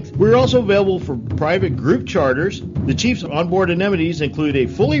in length. We're also available for private group charters. The Chief's onboard amenities include a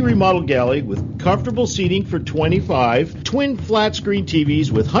fully remodeled galley with comfortable seating for 25, twin flat screen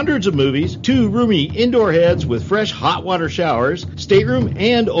TVs with hundreds of movies, 2 roomy indoor heads with fresh hot water showers, stateroom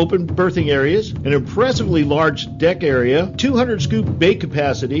and open berthing areas, an impressively large deck area, 200 scoop bait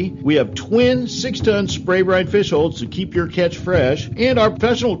capacity. We have twin 6-ton spray brine fish holds to keep your catch fresh, and our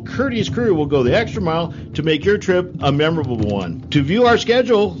professional courteous crew will go the extra mile to make your trip a memorable one. To view our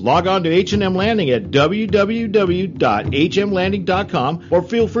schedule, log on to H&M Landing at www.hmlanding.com or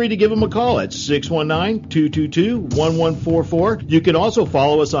feel free to give them a call at 619-222-1144. You can also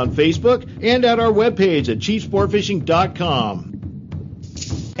follow us on Facebook and at our webpage at chiefsportfishing.com.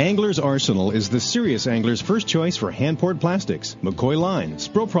 Angler's Arsenal is the serious angler's first choice for hand-poured plastics, McCoy line,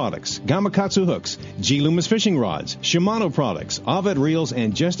 Spro products, Gamakatsu hooks, G. Loomis fishing rods, Shimano products, Ovid reels,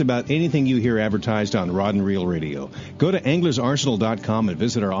 and just about anything you hear advertised on Rod and Reel Radio. Go to anglersarsenal.com and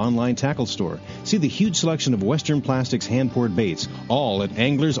visit our online tackle store. See the huge selection of Western Plastics hand-poured baits, all at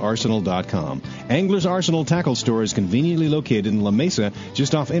anglersarsenal.com. Angler's Arsenal Tackle Store is conveniently located in La Mesa,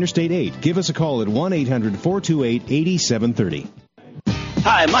 just off Interstate 8. Give us a call at 1-800-428-8730.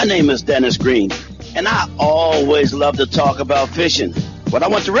 Hi, my name is Dennis Green, and I always love to talk about fishing. When I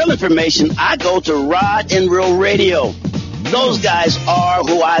want the real information, I go to Rod and Reel Radio. Those guys are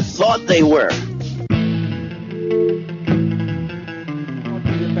who I thought they were.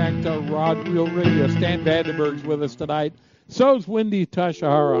 Welcome you back to Rod and Reel Radio. Stan Vandenberg's with us tonight. So's Wendy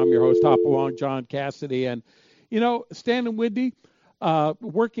Tashihara. I'm your host, Hopalong John Cassidy. And, you know, Stan and Wendy,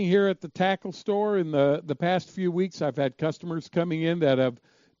 working here at the tackle store in the past few weeks, I've had customers coming in that have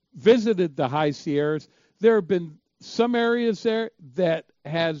visited the High Sierras. There have been some areas there that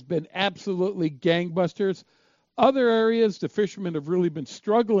has been absolutely gangbusters. Other areas, the fishermen have really been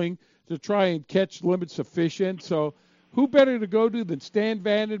struggling to try and catch limits of fish in. So who better to go to than Stan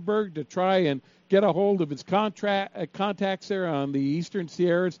Vandenberg to try and get a hold of his contacts there on the Eastern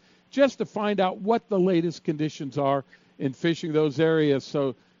Sierras just to find out what the latest conditions are in fishing those areas.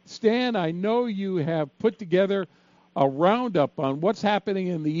 So, Stan, I know you have put together a roundup on what's happening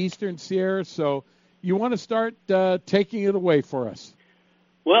in the Eastern Sierras, so you want to start taking it away for us.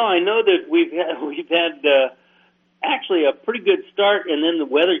 Well, I know that we've had actually a pretty good start, and then the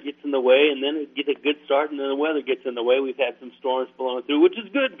weather gets in the way, and then it gets a good start, and then the weather gets in the way. We've had some storms blowing through, which is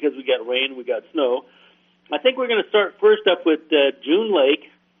good because we got rain, we got snow. I think we're going to start first up with June Lake.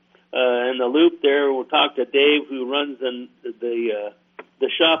 In the loop there, we'll talk to Dave, who runs the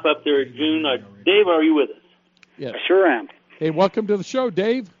shop up there at June. Dave, are you with us? Yes. I sure am. Hey, welcome to the show,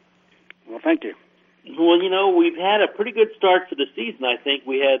 Dave. Well, thank you. Well, you know, we've had a pretty good start to the season. I think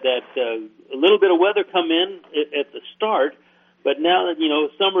we had that a little bit of weather come in at the start, but now that, you know,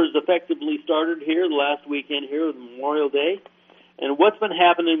 summer's effectively started here, the last weekend here with Memorial Day. And what's been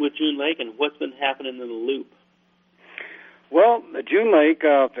happening with June Lake and what's been happening in the loop? Well, the June Lake,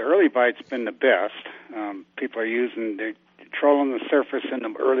 the early bite's been the best. People are they're trolling the surface in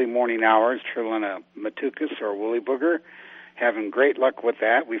the early morning hours, trolling a Matucas or a woolly booger, having great luck with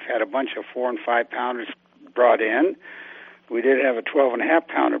that. We've had a bunch of 4 and 5 pounders brought in. We did have a 12.5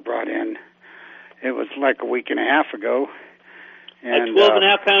 pounder brought in. It was like a week and a half ago. And, a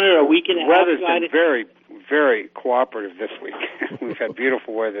 12.5 pounder a week and a half ago? The weather's been very, very cooperative this week. We've had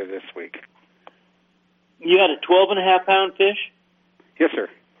beautiful weather this week. You had a 12.5 pound fish? Yes, sir.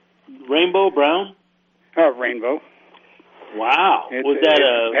 Rainbow, brown? Rainbow. Wow.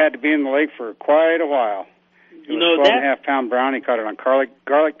 It had to be in the lake for quite a while. It was 12.5 pound brown. He caught it on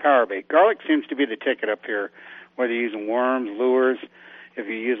garlic power bait. Garlic seems to be the ticket up here, whether you're using worms, lures. If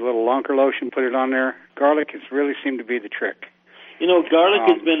you use a little lunker lotion, put it on there. Garlic has really seemed to be the trick. You know, garlic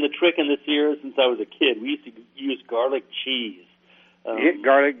has been the trick in this year since I was a kid. We used to use garlic cheese.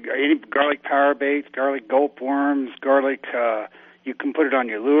 Garlic power baits, garlic gulp worms, garlic. You can put it on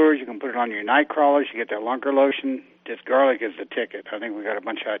your lures. You can put it on your night crawlers. You get that lunker lotion. Just garlic is the ticket. I think we got a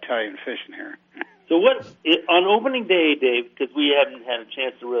bunch of Italian fish in here. So what on opening day, Dave? Because we haven't had a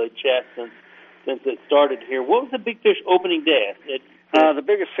chance to really chat since it started here. What was the big fish opening day? The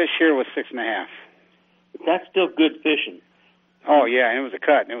biggest fish here was 6.5. That's still good fishing. Oh yeah, and it was a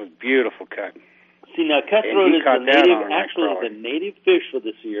cut, and it was a beautiful cut. See, now cutthroat is the native fish for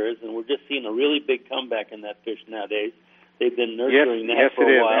this year, and we're just seeing a really big comeback in that fish nowadays. They've been nurturing that for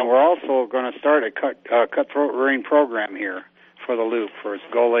a while. And we're also going to start a cutthroat rearing program here for the Loop for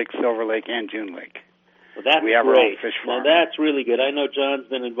Gull Lake, Silver Lake, and June Lake. Well, that's we have great. Our own fish farm. Now, that's really good. I know John's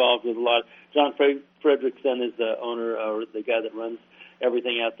been involved with a lot. John Fredrickson is the owner, or the guy that runs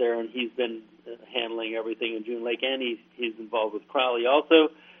everything out there, and he's been handling everything in June Lake, and he's involved with Crowley also.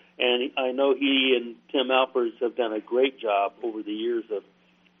 And I know he and Tim Alpers have done a great job over the years of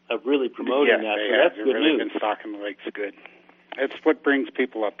really promoting that. So that's they've good really news. been stocking the lakes good. It's what brings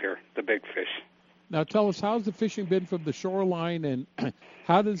people up here, the big fish. Now tell us, how's the fishing been from the shoreline, and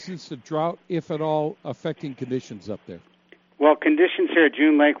how does this drought, if at all, affecting conditions up there? Well, conditions here at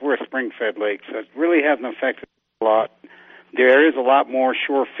June Lake, we're a spring-fed lake, so it really hasn't affected a lot. There is a lot more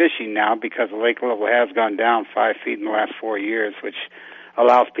shore fishing now because the lake level has gone down 5 feet in the last 4 years, which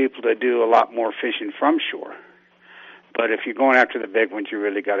allows people to do a lot more fishing from shore. But if you're going after the big ones, you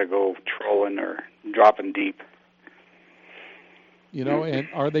really got to go trolling or dropping deep. You know, and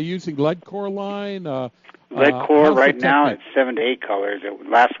are they using lead core line? Lead core right now it's 7 to 8 colors.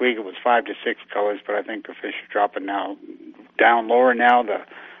 Last week it was 5 to 6 colors, but I think the fish are dropping now down lower now. The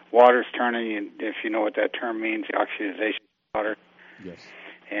water's turning. If you know what that term means, the oxidization of water. Yes.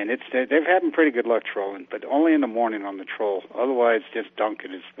 And they're having pretty good luck trolling, but only in the morning on the troll. Otherwise, just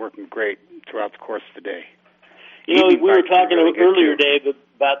dunking is working great throughout the course of the day. You know, we were talking earlier, Dave,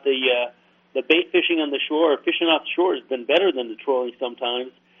 about the bait fishing on the shore. Fishing off the shore has been better than the trolling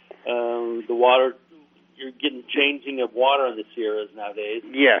sometimes. The water, you're getting changing of water in the Sierras nowadays.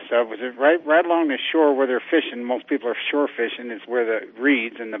 Yes, right along the shore where they're fishing. Most people are shore fishing. Is where the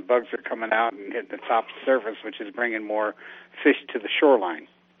reeds and the bugs are coming out and hitting the top of the surface, which is bringing more fish to the shoreline,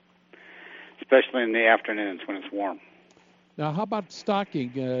 especially in the afternoons when it's warm. Now, how about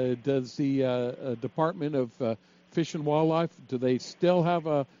stocking? Does the Department of Fish and Wildlife, do they still have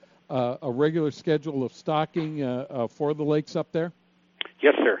a regular schedule of stocking for the lakes up there?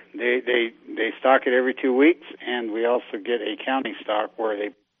 Yes, sir. They stock it every 2 weeks, and we also get a county stock where they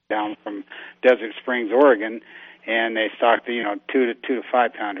down from Desert Springs, Oregon, and they stock the 2 to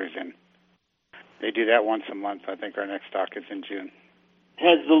 5 pounders in. They do that once a month. I think our next stock is in June.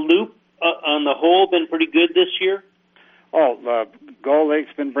 Has the Loop on the whole been pretty good this year? Oh, Gull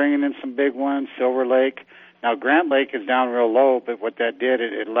Lake's been bringing in some big ones. Silver Lake. Now Grant Lake is down real low, but what that did,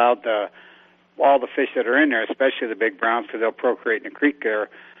 it allowed all the fish that are in there, especially the big browns, because they'll procreate in the creek there,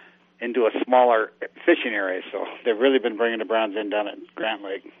 into a smaller fishing area. So they've really been bringing the browns in down at Grant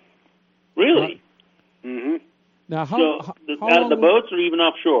Lake. Really? Mm-hmm. Now, out of the boats or even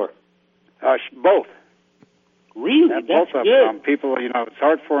offshore? Both. Really? That's good. People, it's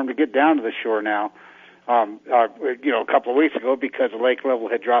hard for them to get down to the shore now. A couple of weeks ago, because the lake level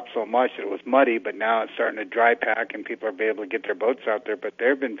had dropped so much that it was muddy, but now it's starting to dry pack and people are able to get their boats out there. But there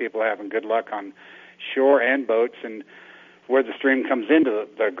have been people having good luck on shore and boats, and where the stream comes into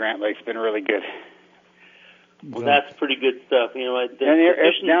the Grant Lake's been really good. Well, that's pretty good stuff.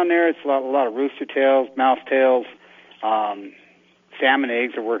 Down there, it's a lot of rooster tails, mouse tails, salmon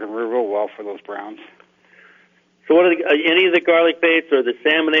eggs are working real well for those browns. So what are any of the garlic baits or the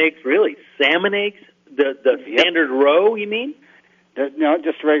salmon eggs? Really, salmon eggs? The standard roe, you mean? No,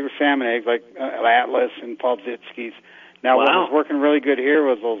 just regular salmon eggs like Atlas and Polzitsky's. Now, what was working really good here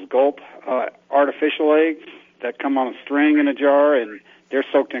was those Gulp artificial eggs that come on a string in a jar, and they're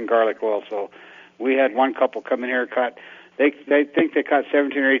soaked in garlic oil. So we had one couple come in here caught. They think they caught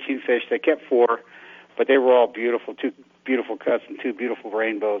 17 or 18 fish. They kept 4, but they were all beautiful, 2 beautiful cuts and 2 beautiful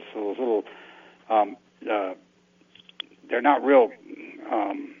rainbows. So those little, they're not real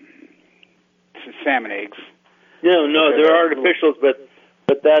salmon eggs. No, they're artificials, but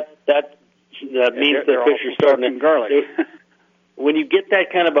that means the fish are starting to garlic. When you get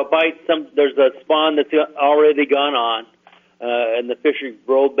that kind of a bite, there's a spawn that's already gone on, and the fish are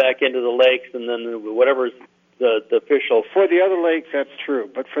rolled back into the lakes, and then whatever's the fish will... For the other lakes, that's true,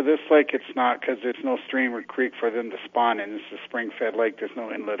 but for this lake, it's not, because there's no stream or creek for them to spawn in. It's a spring-fed lake. There's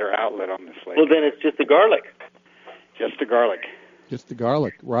no inlet or outlet on this lake. Well, then it's just the garlic. Just the garlic. Just the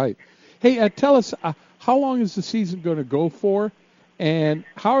garlic, right. Hey, tell us, how long is the season going to go for, and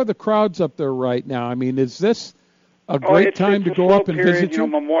how are the crowds up there right now? I mean, is this a great time to go up and visit you?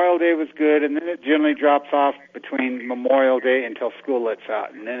 Memorial Day was good, and then it generally drops off between Memorial Day until school lets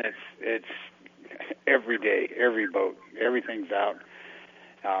out, and then it's every day, every boat, everything's out.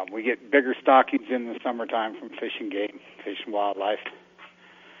 We get bigger stockings in the summertime from Fish and Game, Fish and Wildlife.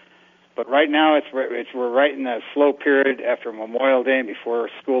 But right now, we're right in the slow period after Memorial Day and before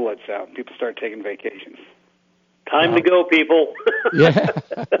school lets out. People start taking vacations. Time to go, people. Yeah.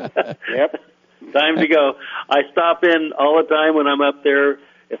 Yep. Time to go. I stop in all the time when I'm up there.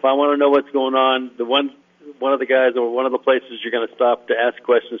 If I want to know what's going on, one of the guys or one of the places you're going to stop to ask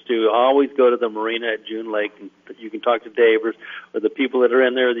questions to, always go to the marina at June Lake, and you can talk to Dave or the people that are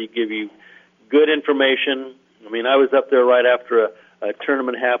in there. They give you good information. I mean, I was up there right after a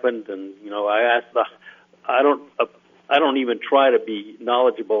tournament happened, and I asked I don't even try to be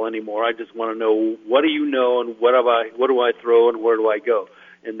knowledgeable anymore. I just want to know, what do you know, and what do I throw, and where do I go?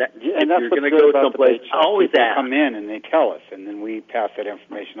 And that's what's you're going to good go about someplace, the bait shop. always People ask. come in and they tell us, and then we pass that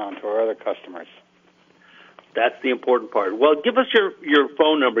information on to our other customers. That's the important part. Well, give us your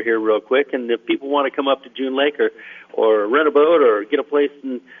phone number here real quick, and if people want to come up to June Lake or rent a boat or get a place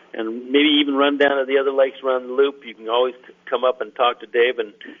and maybe even run down to the other lakes around the loop, you can always come up and talk to Dave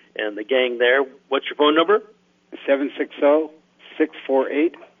and the gang there. What's your phone number?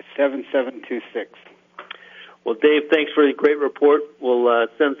 760-648-7726. Well, Dave, thanks for the great report. We'll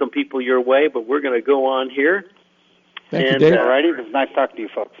send some people your way, but we're going to go on here. Thank you, Dave. All righty. It was nice talking to you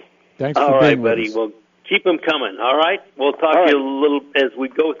folks. Thanks for all right, being with buddy. us. Well, keep them coming, all right? We'll talk to you a little as we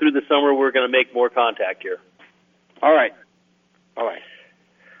go through the summer. We're going to make more contact here. All right. All right.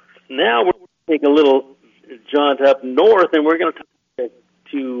 Now we're going to take a little jaunt up north, and we're going to talk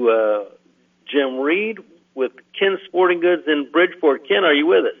to Jim Reed with Ken Sporting Goods in Bridgeport. Ken, are you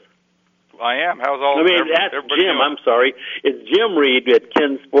with us? I am. How's all? That's everybody Jim. doing? I'm sorry. It's Jim Reed at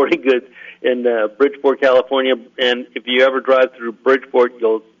Ken Sporting Goods in Bridgeport, California. And if you ever drive through Bridgeport,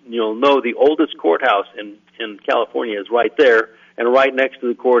 you'll know the oldest courthouse in California is right there, and right next to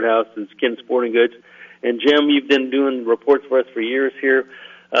the courthouse is Ken Sporting Goods. And Jim, you've been doing reports for us for years here.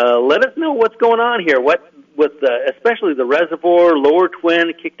 Let us know what's going on here. What with especially the reservoir, Lower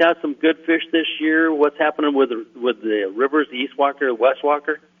Twin kicked out some good fish this year. What's happening with the rivers, the East Walker, West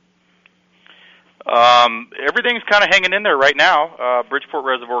Walker? Everything's kind of hanging in there right now. Bridgeport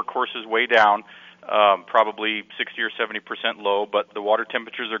Reservoir, of course, is way down, probably 60 or 70% low, but the water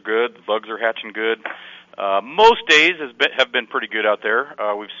temperatures are good. The bugs are hatching good. Most days have been pretty good out there.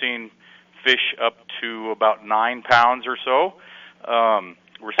 We've seen fish up to about 9 pounds or so.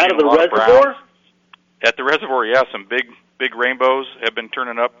 We're seeing out of the a lot reservoir? Of browns. At the reservoir, yeah, some big rainbows have been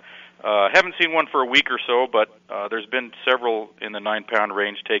turning up. Haven't seen one for a week or so, but there's been several in the 9-pound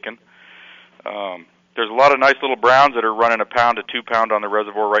range taken. There's a lot of nice little browns that are running 1 pound to 2 pound on the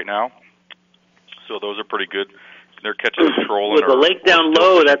reservoir right now, so those are pretty good. They're catching a trolling. With the lake down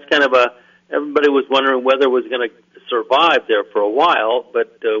low, that's kind of everybody was wondering whether it was going to survive there for a while,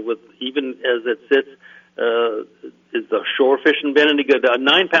 but with even as it sits, is the shore fishing been any good? A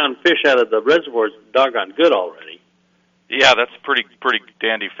 9-pound fish out of the reservoir is doggone good already. Yeah, that's pretty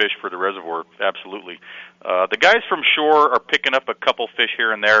dandy fish for the reservoir, absolutely. The guys from shore are picking up a couple fish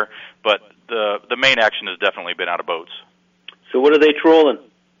here and there, but the main action has definitely been out of boats. So what are they trolling?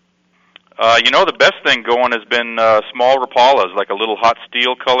 The best thing going has been small rapalas, like a little hot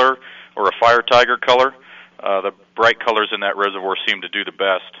steel color or a fire tiger color. The bright colors in that reservoir seem to do the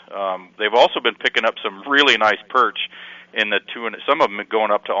best. They've also been picking up some really nice perch in the some of them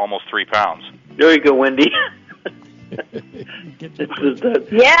going up to almost 3 pounds. There you go, Wendy. I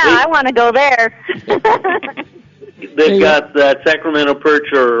want to go there. They've got that Sacramento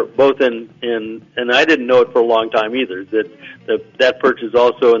perch, or both in, and I didn't know it for a long time either. That perch is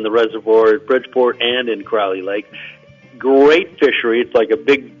also in the reservoir at Bridgeport and in Crowley Lake. Great fishery. It's like a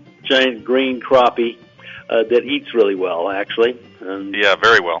big, giant green crappie that eats really well, actually. Yeah,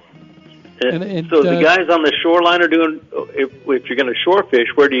 very well. And so the guys on the shoreline are doing. If you're going to shore fish,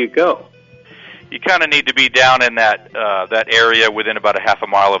 where do you go? You kind of need to be down in that area within about a half a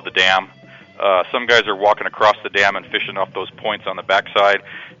mile of the dam. Some guys are walking across the dam and fishing off those points on the backside,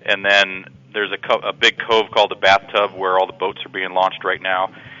 and then there's a big cove called the Bathtub where all the boats are being launched right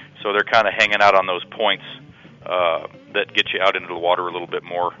now. So they're kind of hanging out on those points that get you out into the water a little bit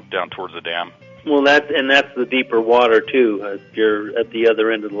more down towards the dam. Well, that's the deeper water too. If you're at the other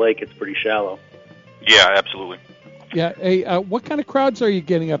end of the lake, it's pretty shallow. Yeah, absolutely. Yeah. Hey, what kind of crowds are you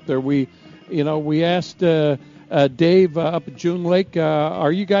getting up there? We asked Dave up at June Lake.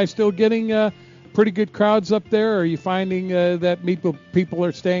 Are you guys still getting pretty good crowds up there? Or are you finding that people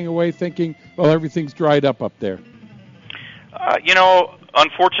are staying away, thinking, well, everything's dried up there?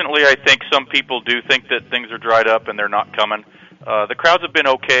 Unfortunately, I think some people do think that things are dried up and they're not coming. The crowds have been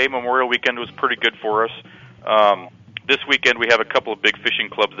okay. Memorial Weekend was pretty good for us. This weekend we have a couple of big fishing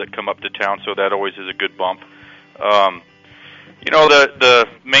clubs that come up to town, so that always is a good bump. The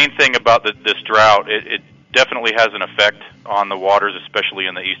main thing about this drought, it definitely has an effect on the waters, especially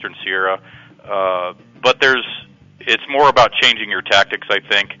in the Eastern Sierra. But it's more about changing your tactics, I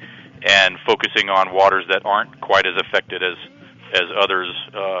think, and focusing on waters that aren't quite as affected as as others,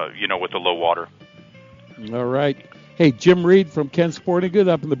 with the low water. All right. Hey, Jim Reed from Ken Sporting Goods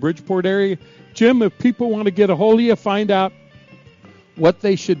up in the Bridgeport area. Jim, if people want to get a hold of you, find out what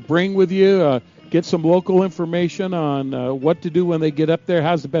they should bring with you, get some local information on what to do when they get up there,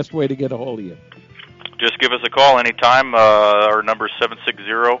 how's the best way to get a hold of you? Just give us a call anytime. Our number is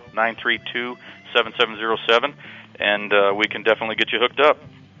 760-932-7707, and we can definitely get you hooked up.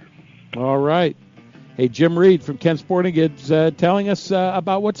 All right. Hey, Jim Reed from Ken Sporting Goods telling us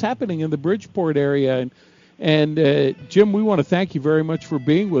about what's happening in the Bridgeport area. And Jim, we want to thank you very much for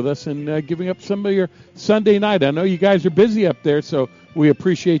being with us and giving up some of your Sunday night. I know you guys are busy up there, so we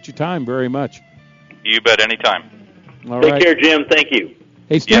appreciate your time very much. You bet, anytime. All right. Take care, Jim. Thank you.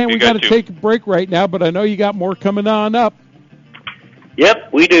 Hey, Stan, we got to to take a break right now, but I know you got more coming on up.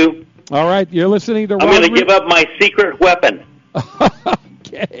 Yep, we do. All right, you're listening to I'm going to give up my secret weapon.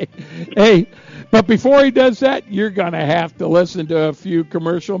 Okay. Hey, but before he does that, you're going to have to listen to a few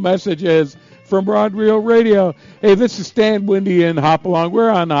commercial messages from Rod Real Radio. Hey, this is Stan Windy and Hopalong. We're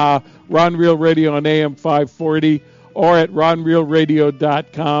on Ron Real Radio on AM 540 or at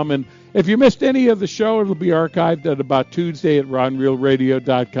ronrealradio.com. And if you missed any of the show, it'll be archived at about Tuesday at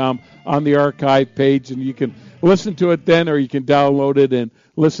ronrealradio.com on the archive page, and you can listen to it then, or you can download it and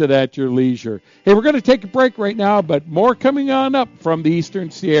listen at your leisure. Hey, we're going to take a break right now, but more coming on up from the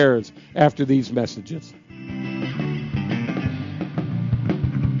Eastern Sierras after these messages.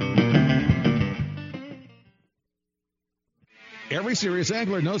 Every serious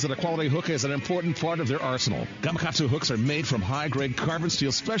angler knows that a quality hook is an important part of their arsenal. Gamakatsu hooks are made from high-grade carbon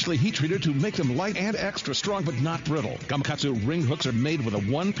steel, specially heat-treated to make them light and extra strong, but not brittle. Gamakatsu ring hooks are made with a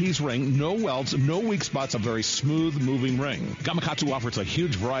one-piece ring, no welds, no weak spots, a very smooth-moving ring. Gamakatsu offers a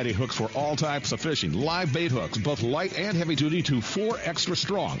huge variety of hooks for all types of fishing. Live bait hooks, both light and heavy-duty, to 4 extra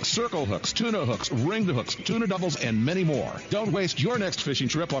strong. Circle hooks, tuna hooks, ringed hooks, tuna doubles, and many more. Don't waste your next fishing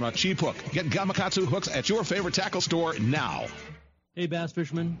trip on a cheap hook. Get Gamakatsu hooks at your favorite tackle store now. Hey, bass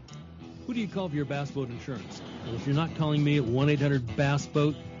fisherman, who do you call for your bass boat insurance? Well, if you're not calling me at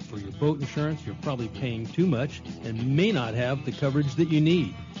 1-800-BASS-BOAT for your boat insurance, you're probably paying too much and may not have the coverage that you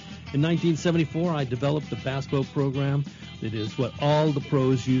need. In 1974, I developed the Bass Boat program that is what all the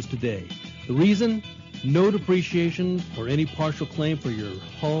pros use today. The reason? No depreciation or any partial claim for your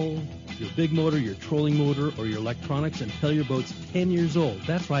hull, your big motor, your trolling motor, or your electronics until your boat's 10 years old.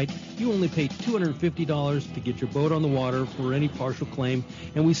 That's right, you only pay $250 to get your boat on the water for any partial claim,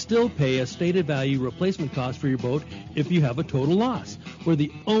 and we still pay a stated value replacement cost for your boat if you have a total loss. We're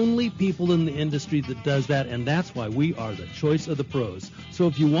the only people in the industry that does that, and that's why we are the choice of the pros. So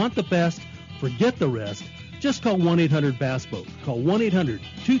if you want the best, forget the rest. Just call 1-800-BASS-BOAT. Call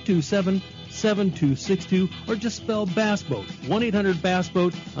 1-800-227-7262, or just spell Bass Boat.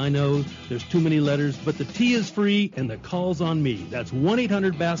 1-800-BASS-BOAT. I know there's too many letters, but the T is free and the call's on me. That's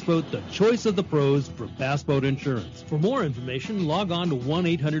 1-800-BASS-BOAT, the choice of the pros for bass boat insurance. For more information, log on to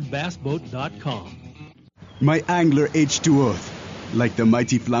 1-800-BASSBOAT.com. My angler H2O. Like the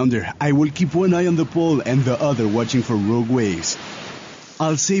mighty flounder, I will keep one eye on the pole and the other watching for rogue waves.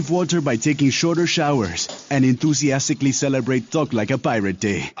 I'll save water by taking shorter showers and enthusiastically celebrate Talk Like a Pirate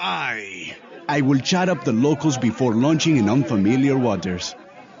Day. I will chat up the locals before launching in unfamiliar waters.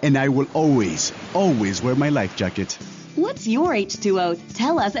 And I will always, always wear my life jacket. What's your H2O?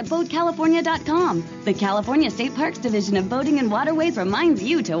 Tell us at BoatCalifornia.com. The California State Parks Division of Boating and Waterways reminds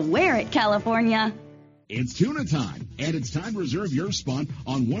you to wear it, California. It's tuna time, and it's time to reserve your spot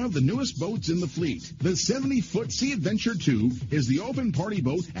on one of the newest boats in the fleet. The 70-foot Sea Adventure 2 is the open party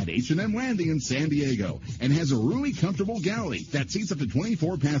boat at H&M Landing in San Diego and has a roomy, comfortable galley that seats up to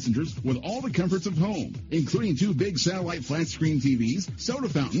 24 passengers with all the comforts of home, including 2 big satellite flat-screen TVs, soda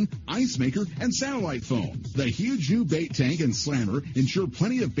fountain, ice maker, and satellite phone. The huge new bait tank and slammer ensure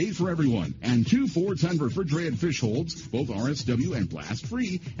plenty of bait for everyone, and 2 4-ton refrigerated fish holds, both RSW and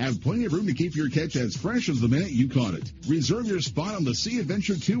blast-free, have plenty of room to keep your catch as fresh as the minute you caught it. Reserve your spot on the Sea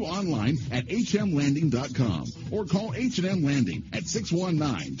Adventure 2 online at hmlanding.com or call H&M Landing at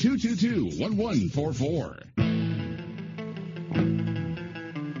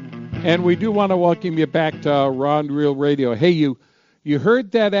 619-222-1144. And we do want to welcome you back to Ron Real Radio. Hey, you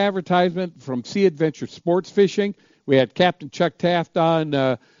heard that advertisement from Sea Adventure Sports Fishing? We had Captain Chuck Taft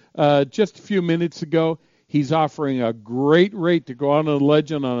on just a few minutes ago. He's offering a great rate to go out on the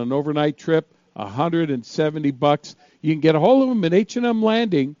Legend on an overnight trip. $170. You can get a hold of them at H&M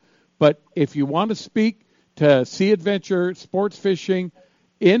Landing, but if you want to speak to Sea Adventure Sports Fishing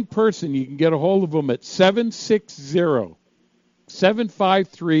in person, you can get a hold of them at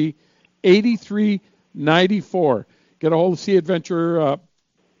 760-753-8394. Get a hold of Sea Adventure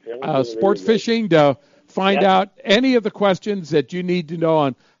Sports Fishing to find out any of the questions that you need to know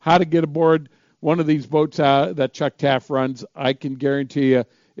on how to get aboard one of these boats that Chuck Taft runs, I can guarantee you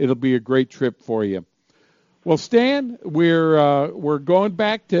it'll be a great trip for you. Well, Stan, we're going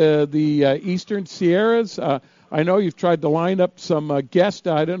back to the Eastern Sierras. I know you've tried to line up some guests.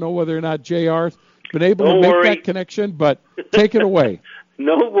 I don't know whether or not JR's been able to make that connection, but take it away.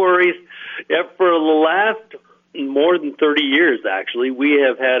 No worries. For the last more than 30 years, actually, we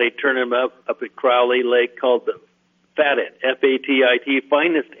have had a tournament up at Crowley Lake called the FATIT, F-A-T-I-T,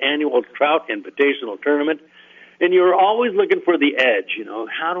 Finest Annual Trout Invitational Tournament. And you're always looking for the edge, you know.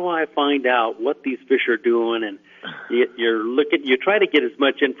 How do I find out what these fish are doing? And you try to get as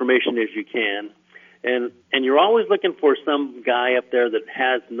much information as you can. And you're always looking for some guy up there that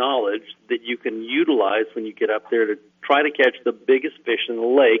has knowledge that you can utilize when you get up there to try to catch the biggest fish in the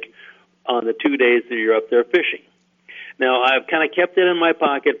lake on the 2 days that you're up there fishing. Now, I've kind of kept it in my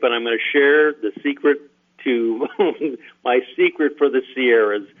pocket, but I'm going to share the secret to my secret for the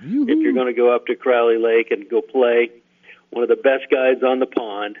Sierras. Yoo-hoo. If you're going to go up to Crowley Lake and go play, one of the best guys on the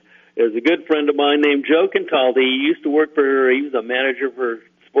pond is a good friend of mine named Joe Contaldi. He was a manager for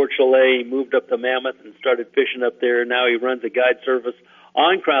Sport Chalet. He moved up to Mammoth and started fishing up there. Now he runs a guide service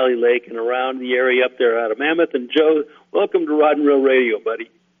on Crowley Lake and around the area up there out of Mammoth. And Joe, welcome to Rod and Reel Radio,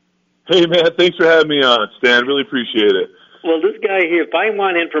 buddy. Hey, man, thanks for having me on, Stan. Really appreciate it. Well, this guy here, if I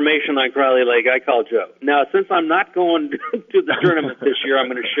want information on Crowley Lake, I call Joe. Now, since I'm not going to the tournament this year, I'm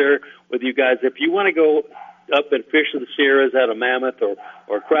going to share with you guys, if you want to go up and fish the Sierras out of Mammoth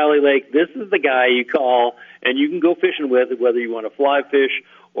or Crowley Lake, this is the guy you call, and you can go fishing with it, whether you want to fly fish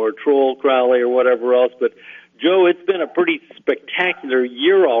or troll Crowley or whatever else. But, Joe, it's been a pretty spectacular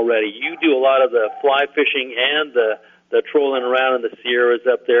year already. You do a lot of the fly fishing and the trolling around in the Sierras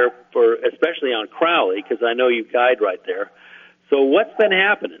up there, especially on Crowley, because I know you guide right there. So what's been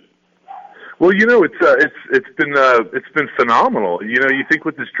happening? Well, you know, it's been phenomenal. You know, you think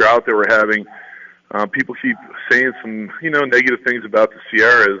with this drought that we're having, people keep saying some, you know, negative things about the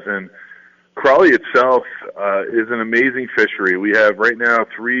Sierras, and Crowley itself is an amazing fishery. We have right now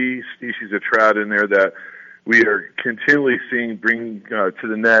 3 species of trout in there that we are continually seeing bring to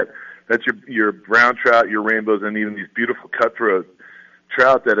the net. That's your brown trout, your rainbows, and even these beautiful cutthroat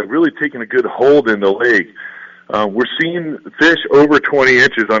trout that have really taken a good hold in the lake. We're seeing fish over 20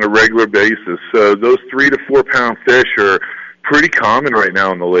 inches on a regular basis. So those 3 to 4 pound fish are pretty common right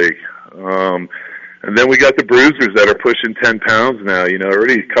now in the lake. And then we got the bruisers that are pushing 10 pounds now. You know,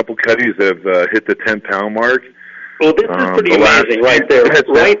 already a couple cutties have hit the 10 pound mark. Well, this is pretty amazing right there,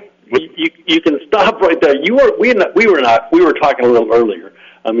 right? You can stop right there. We were talking a little earlier.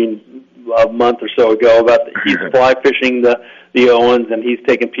 I mean, a month or so ago about he's fly fishing the Owens, and he's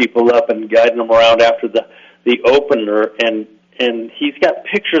taking people up and guiding them around after the opener, and he's got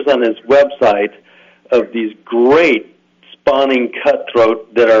pictures on his website of these great spawning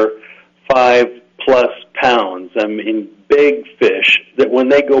cutthroat that are 5+ pounds. I mean, big fish that when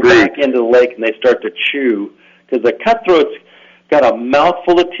they go back into the lake and they start to chew, because the cutthroat's got a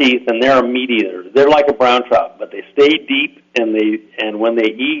mouthful of teeth and they're a meat eater. They're like a brown trout, but they stay deep, and when they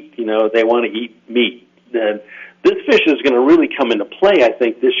eat, you know, they want to eat meat. And this fish is going to really come into play, I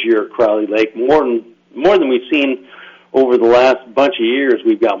think, this year at Crowley Lake more than we've seen over the last bunch of years.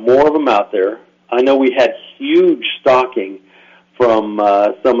 We've got more of them out there. I know we had huge stocking from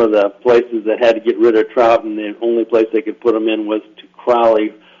some of the places that had to get rid of trout, and the only place they could put them in was to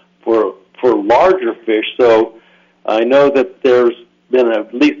Crowley for larger fish. So I know that there's been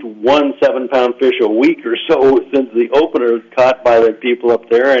at least 1 7-pound fish a week or so since the opener was caught by the people up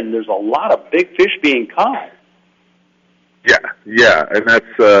there, and there's a lot of big fish being caught. Yeah, and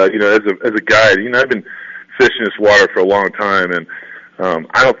that's you know, as a guide, you know, I've been fishing this water for a long time, and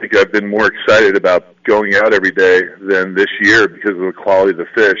I don't think I've been more excited about going out every day than this year because of the quality of the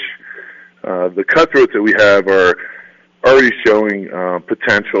fish. The cutthroats that we have are already showing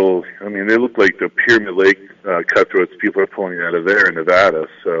potential. I mean, they look like the Pyramid Lake cutthroats people are pulling out of there in Nevada.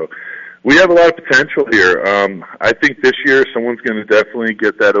 So we have a lot of potential here. I think this year someone's going to definitely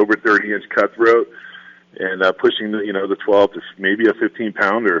get that over 30-inch cutthroat and pushing the 12 to maybe a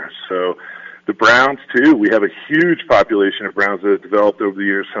 15-pounder. So the browns too. We have a huge population of browns that have developed over the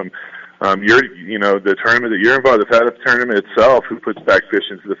years. The tournament that you're involved, the FATF tournament itself, who puts back fish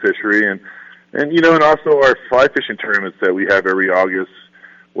into the fishery, and also our fly fishing tournaments that we have every August,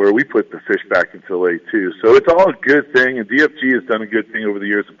 where we put the fish back into the lake too. So it's all a good thing, and DFG has done a good thing over the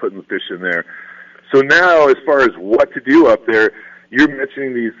years of putting the fish in there. So now, as far as what to do up there, you're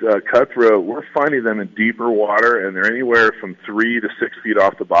mentioning these cutthroat. We're finding them in deeper water, and they're anywhere from 3 to 6 feet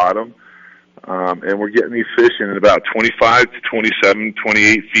off the bottom. And we're getting these fish in about 25 to 27,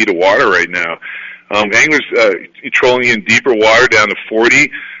 28 feet of water right now. Anglers trolling in deeper water down to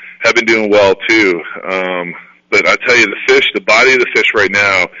 40 have been doing well too. But I tell you, the body of the fish right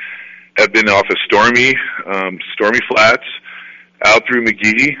now have been off of Stormy Flats, out through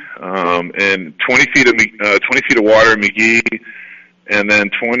McGee, and 20 feet of water in McGee, and then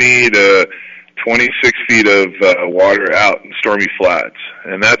 20 to 26 feet of water out in Stormy Flats.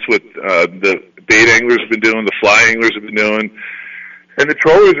 And that's what the bait anglers have been doing, the fly anglers have been doing, and the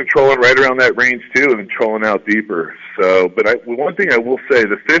trollers are trolling right around that range too, and trolling out deeper. So, but one thing I will say,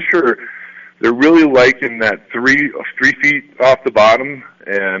 the fish they're really liking that 3 feet off the bottom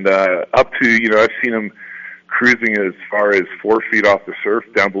and up to, I've seen them cruising as far as 4 feet off the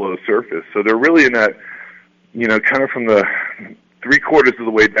down below the surface. So they're really in that, kind of from the 3/4 of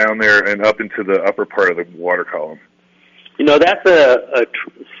the way down there and up into the upper part of the water column. That's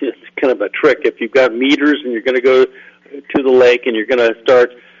it's kind of a trick. If you've got meters and you're going to go to the lake and you're going to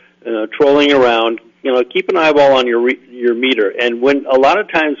start trolling around, keep an eyeball on your meter. And a lot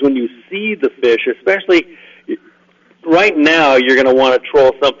of times when you see the fish, especially right now, you're going to want to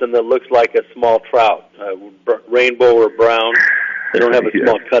troll something that looks like a small trout, rainbow or brown. They don't have a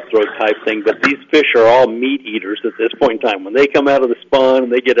small cutthroat type thing, but these fish are all meat eaters at this point in time. When they come out of the spawn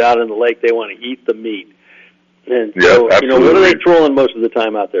and they get out in the lake, they want to eat the meat. And so, what are they trolling most of the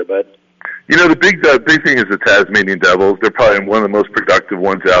time out there, bud? The big thing is the Tasmanian devils. They're probably one of the most productive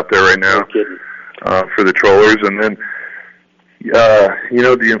ones out there right now for the trollers. And then,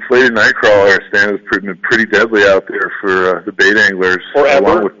 the inflated nightcrawler stand has been pretty deadly out there for the bait anglers,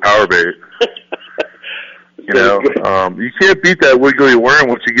 along with power bait. You can't beat that wiggly worm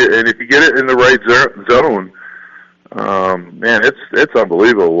once you get, and if you get it in the right zone, man, it's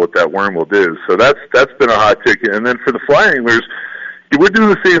unbelievable what that worm will do. So that's been a hot ticket. And then for the fly anglers, we're doing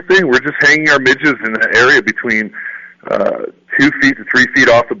the same thing. We're just hanging our midges in that area between 2 feet to 3 feet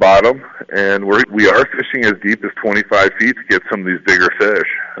off the bottom, and we are fishing as deep as 25 feet to get some of these bigger fish.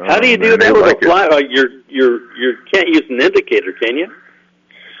 How do you do that with a fly? You can't use an indicator, can you?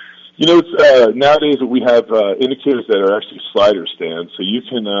 Nowadays we have indicators that are actually slider stands, so you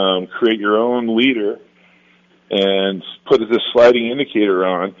can create your own leader and put this sliding indicator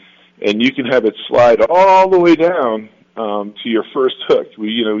on, and you can have it slide all the way down to your first hook. We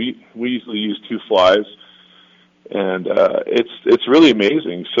usually use 2 flies, and it's really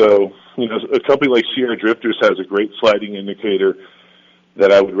amazing. So a company like Sierra Drifters has a great sliding indicator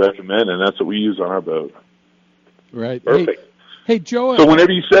that I would recommend, and that's what we use on our boat. Right. Perfect. Hey, Joe. So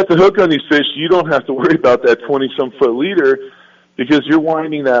whenever you set the hook on these fish, you don't have to worry about that 20-some foot leader, because you're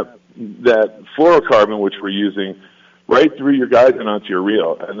winding that fluorocarbon, which we're using, right through your guide and onto your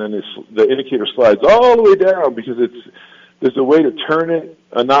reel, and then the indicator slides all the way down, because there's a way to turn it,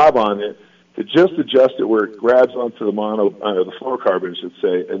 a knob on it, to just adjust it where it grabs onto the the fluorocarbon, I should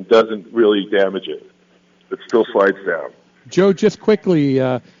say, and doesn't really damage it. It still slides down. Joe, just quickly,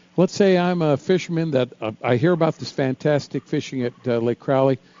 let's say I'm a fisherman that I hear about this fantastic fishing at Lake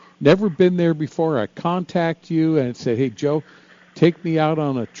Crowley. Never been there before. I contact you and say, hey, Joe, take me out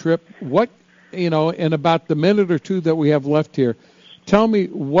on a trip. What, in about the minute or two that we have left here, tell me,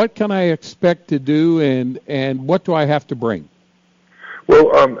 what can I expect to do and what do I have to bring?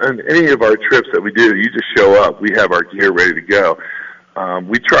 Well, on any of our trips that we do, you just show up. We have our gear ready to go.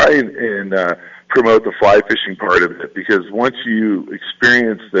 We try and promote the fly fishing part of it, because once you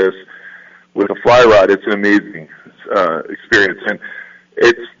experience this with a fly rod, it's an amazing experience. And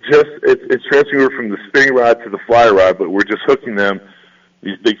it's transferring from the spinning rod to the fly rod, but we're just hooking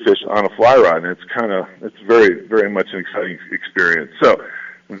these big fish on a fly rod, and it's very, very much an exciting experience. So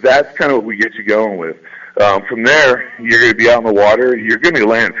that's kind of what we get you going with. From there, you're going to be out in the water. You're going to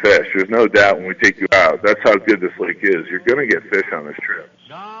land fish. There's no doubt when we take you out. That's how good this lake is. You're going to get fish on this trip.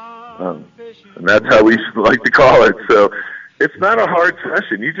 And that's how we like to call it. So it's not a hard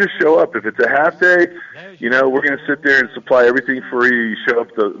session. You just show up. If it's a half day, we're going to sit there and supply everything for you. You show up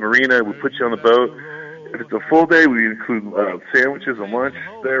at the marina, we put you on the boat. If it's a full day, we include sandwiches and lunch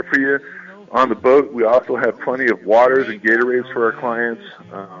there for you. On the boat, we also have plenty of waters and Gatorades for our clients.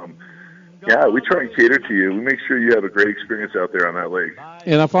 We try and cater to you. We make sure you have a great experience out there on that lake.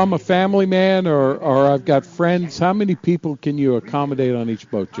 And if I'm a family man or I've got friends, how many people can you accommodate on each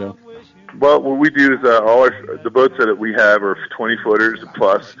boat, Joe? Well, what we do is the boats that we have are 20-footers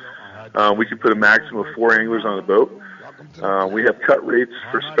plus. We can put a maximum of 4 anglers on the boat. We have cut rates,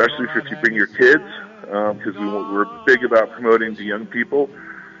 especially if you bring your kids, because we're big about promoting to young people.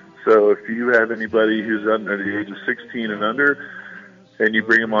 So if you have anybody who's under the age of 16 and under, and you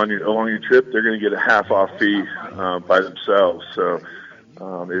bring them along your trip, they're going to get a half-off fee by themselves. So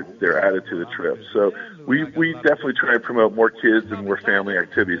they're added to the trip. So we definitely try and promote more kids and more family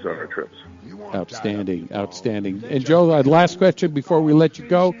activities on our trips. Outstanding. And Joe, last question before we let you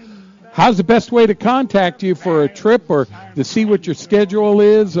go. How's the best way to contact you for a trip or to see what your schedule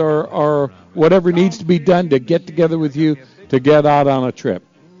is or whatever needs to be done to get together with you to get out on a trip?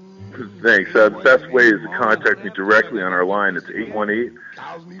 Thanks. The best way is to contact me directly on our line. It's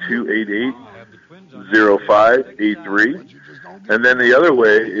 818-288-0583. And then the other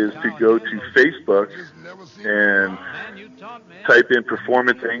way is to go to Facebook and type in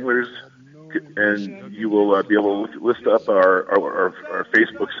Performance Anglers, and you will be able to list up our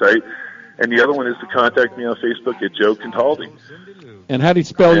Facebook site. And the other one is to contact me on Facebook at Joe Contaldi. And how do you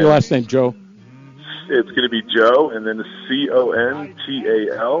spell your last name, Joe? It's going to be Joe, and then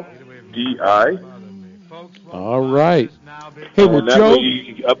CONTALDI. All right. Hey, well, Joe, way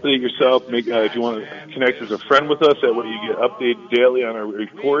you can update yourself. If you want to connect as a friend with us, that way you get updated daily on our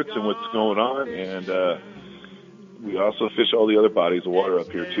reports and what's going on. And we also fish all the other bodies of water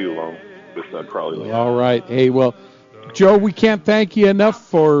up here too, along with Crowley Lake. All right. Hey, well, Joe, we can't thank you enough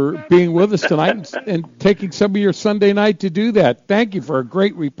for being with us tonight and taking some of your Sunday night to do that. Thank you for a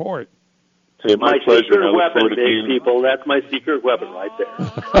great report. Hey, my pleasure. Secret weapon, big people. That's my secret weapon right there.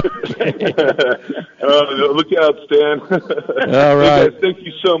 Look out, Stan. All right. Hey guys, thank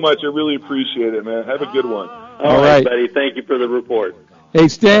you so much. I really appreciate it, man. Have a good one. All right, buddy. Thank you for the report. Hey,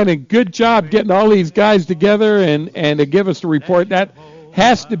 Stan, and good job getting all these guys together and to give us the report. That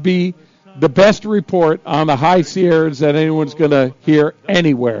has to be the best report on the High Sierras that anyone's going to hear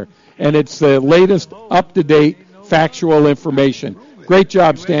anywhere. And it's the latest, up-to-date, factual information. Great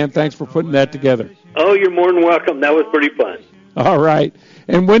job, Stan. Thanks for putting that together. Oh, you're more than welcome. That was pretty fun. All right.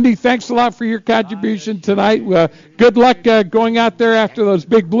 And, Wendy, thanks a lot for your contribution tonight. Good luck going out there after those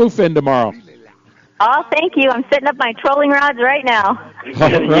big bluefin tomorrow. Oh, thank you. I'm setting up my trolling rods right now. You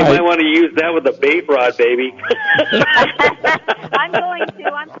might want to use that with a bait rod, baby. I'm going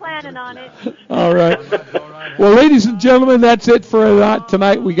to. I'm planning on it. All right. Well, ladies and gentlemen, that's it for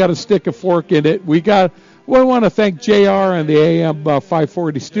tonight. We got to stick a fork in it. We want to thank JR and the AM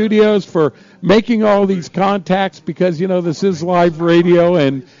 540 studios for making all these contacts because, this is live radio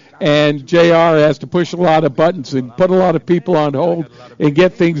and JR has to push a lot of buttons and put a lot of people on hold and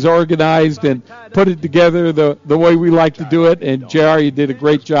get things organized and put it together the way we like to do it. And JR, you did a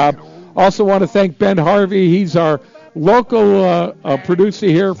great job. Also want to thank Ben Harvey. He's our local producer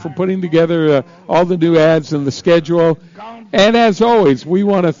here for putting together all the new ads and the schedule. And as always, we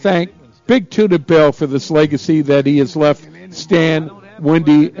want to thank Big Tuna Bill for this legacy that he has left Stan,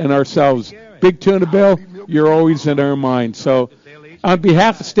 Wendy, and ourselves. Big Tuna Bill, you're always in our mind. So on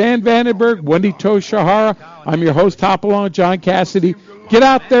behalf of Stan Vandenberg, Wendy Toshihara, I'm your host, Hopalong John Cassidy. Get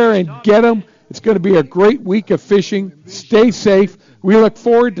out there and get them. It's going to be a great week of fishing. Stay safe. We look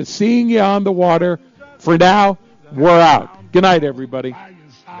forward to seeing you on the water. For now, we're out. Good night, everybody.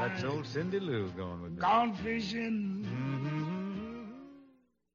 That's old Cindy Lou going with me. Gone fishing.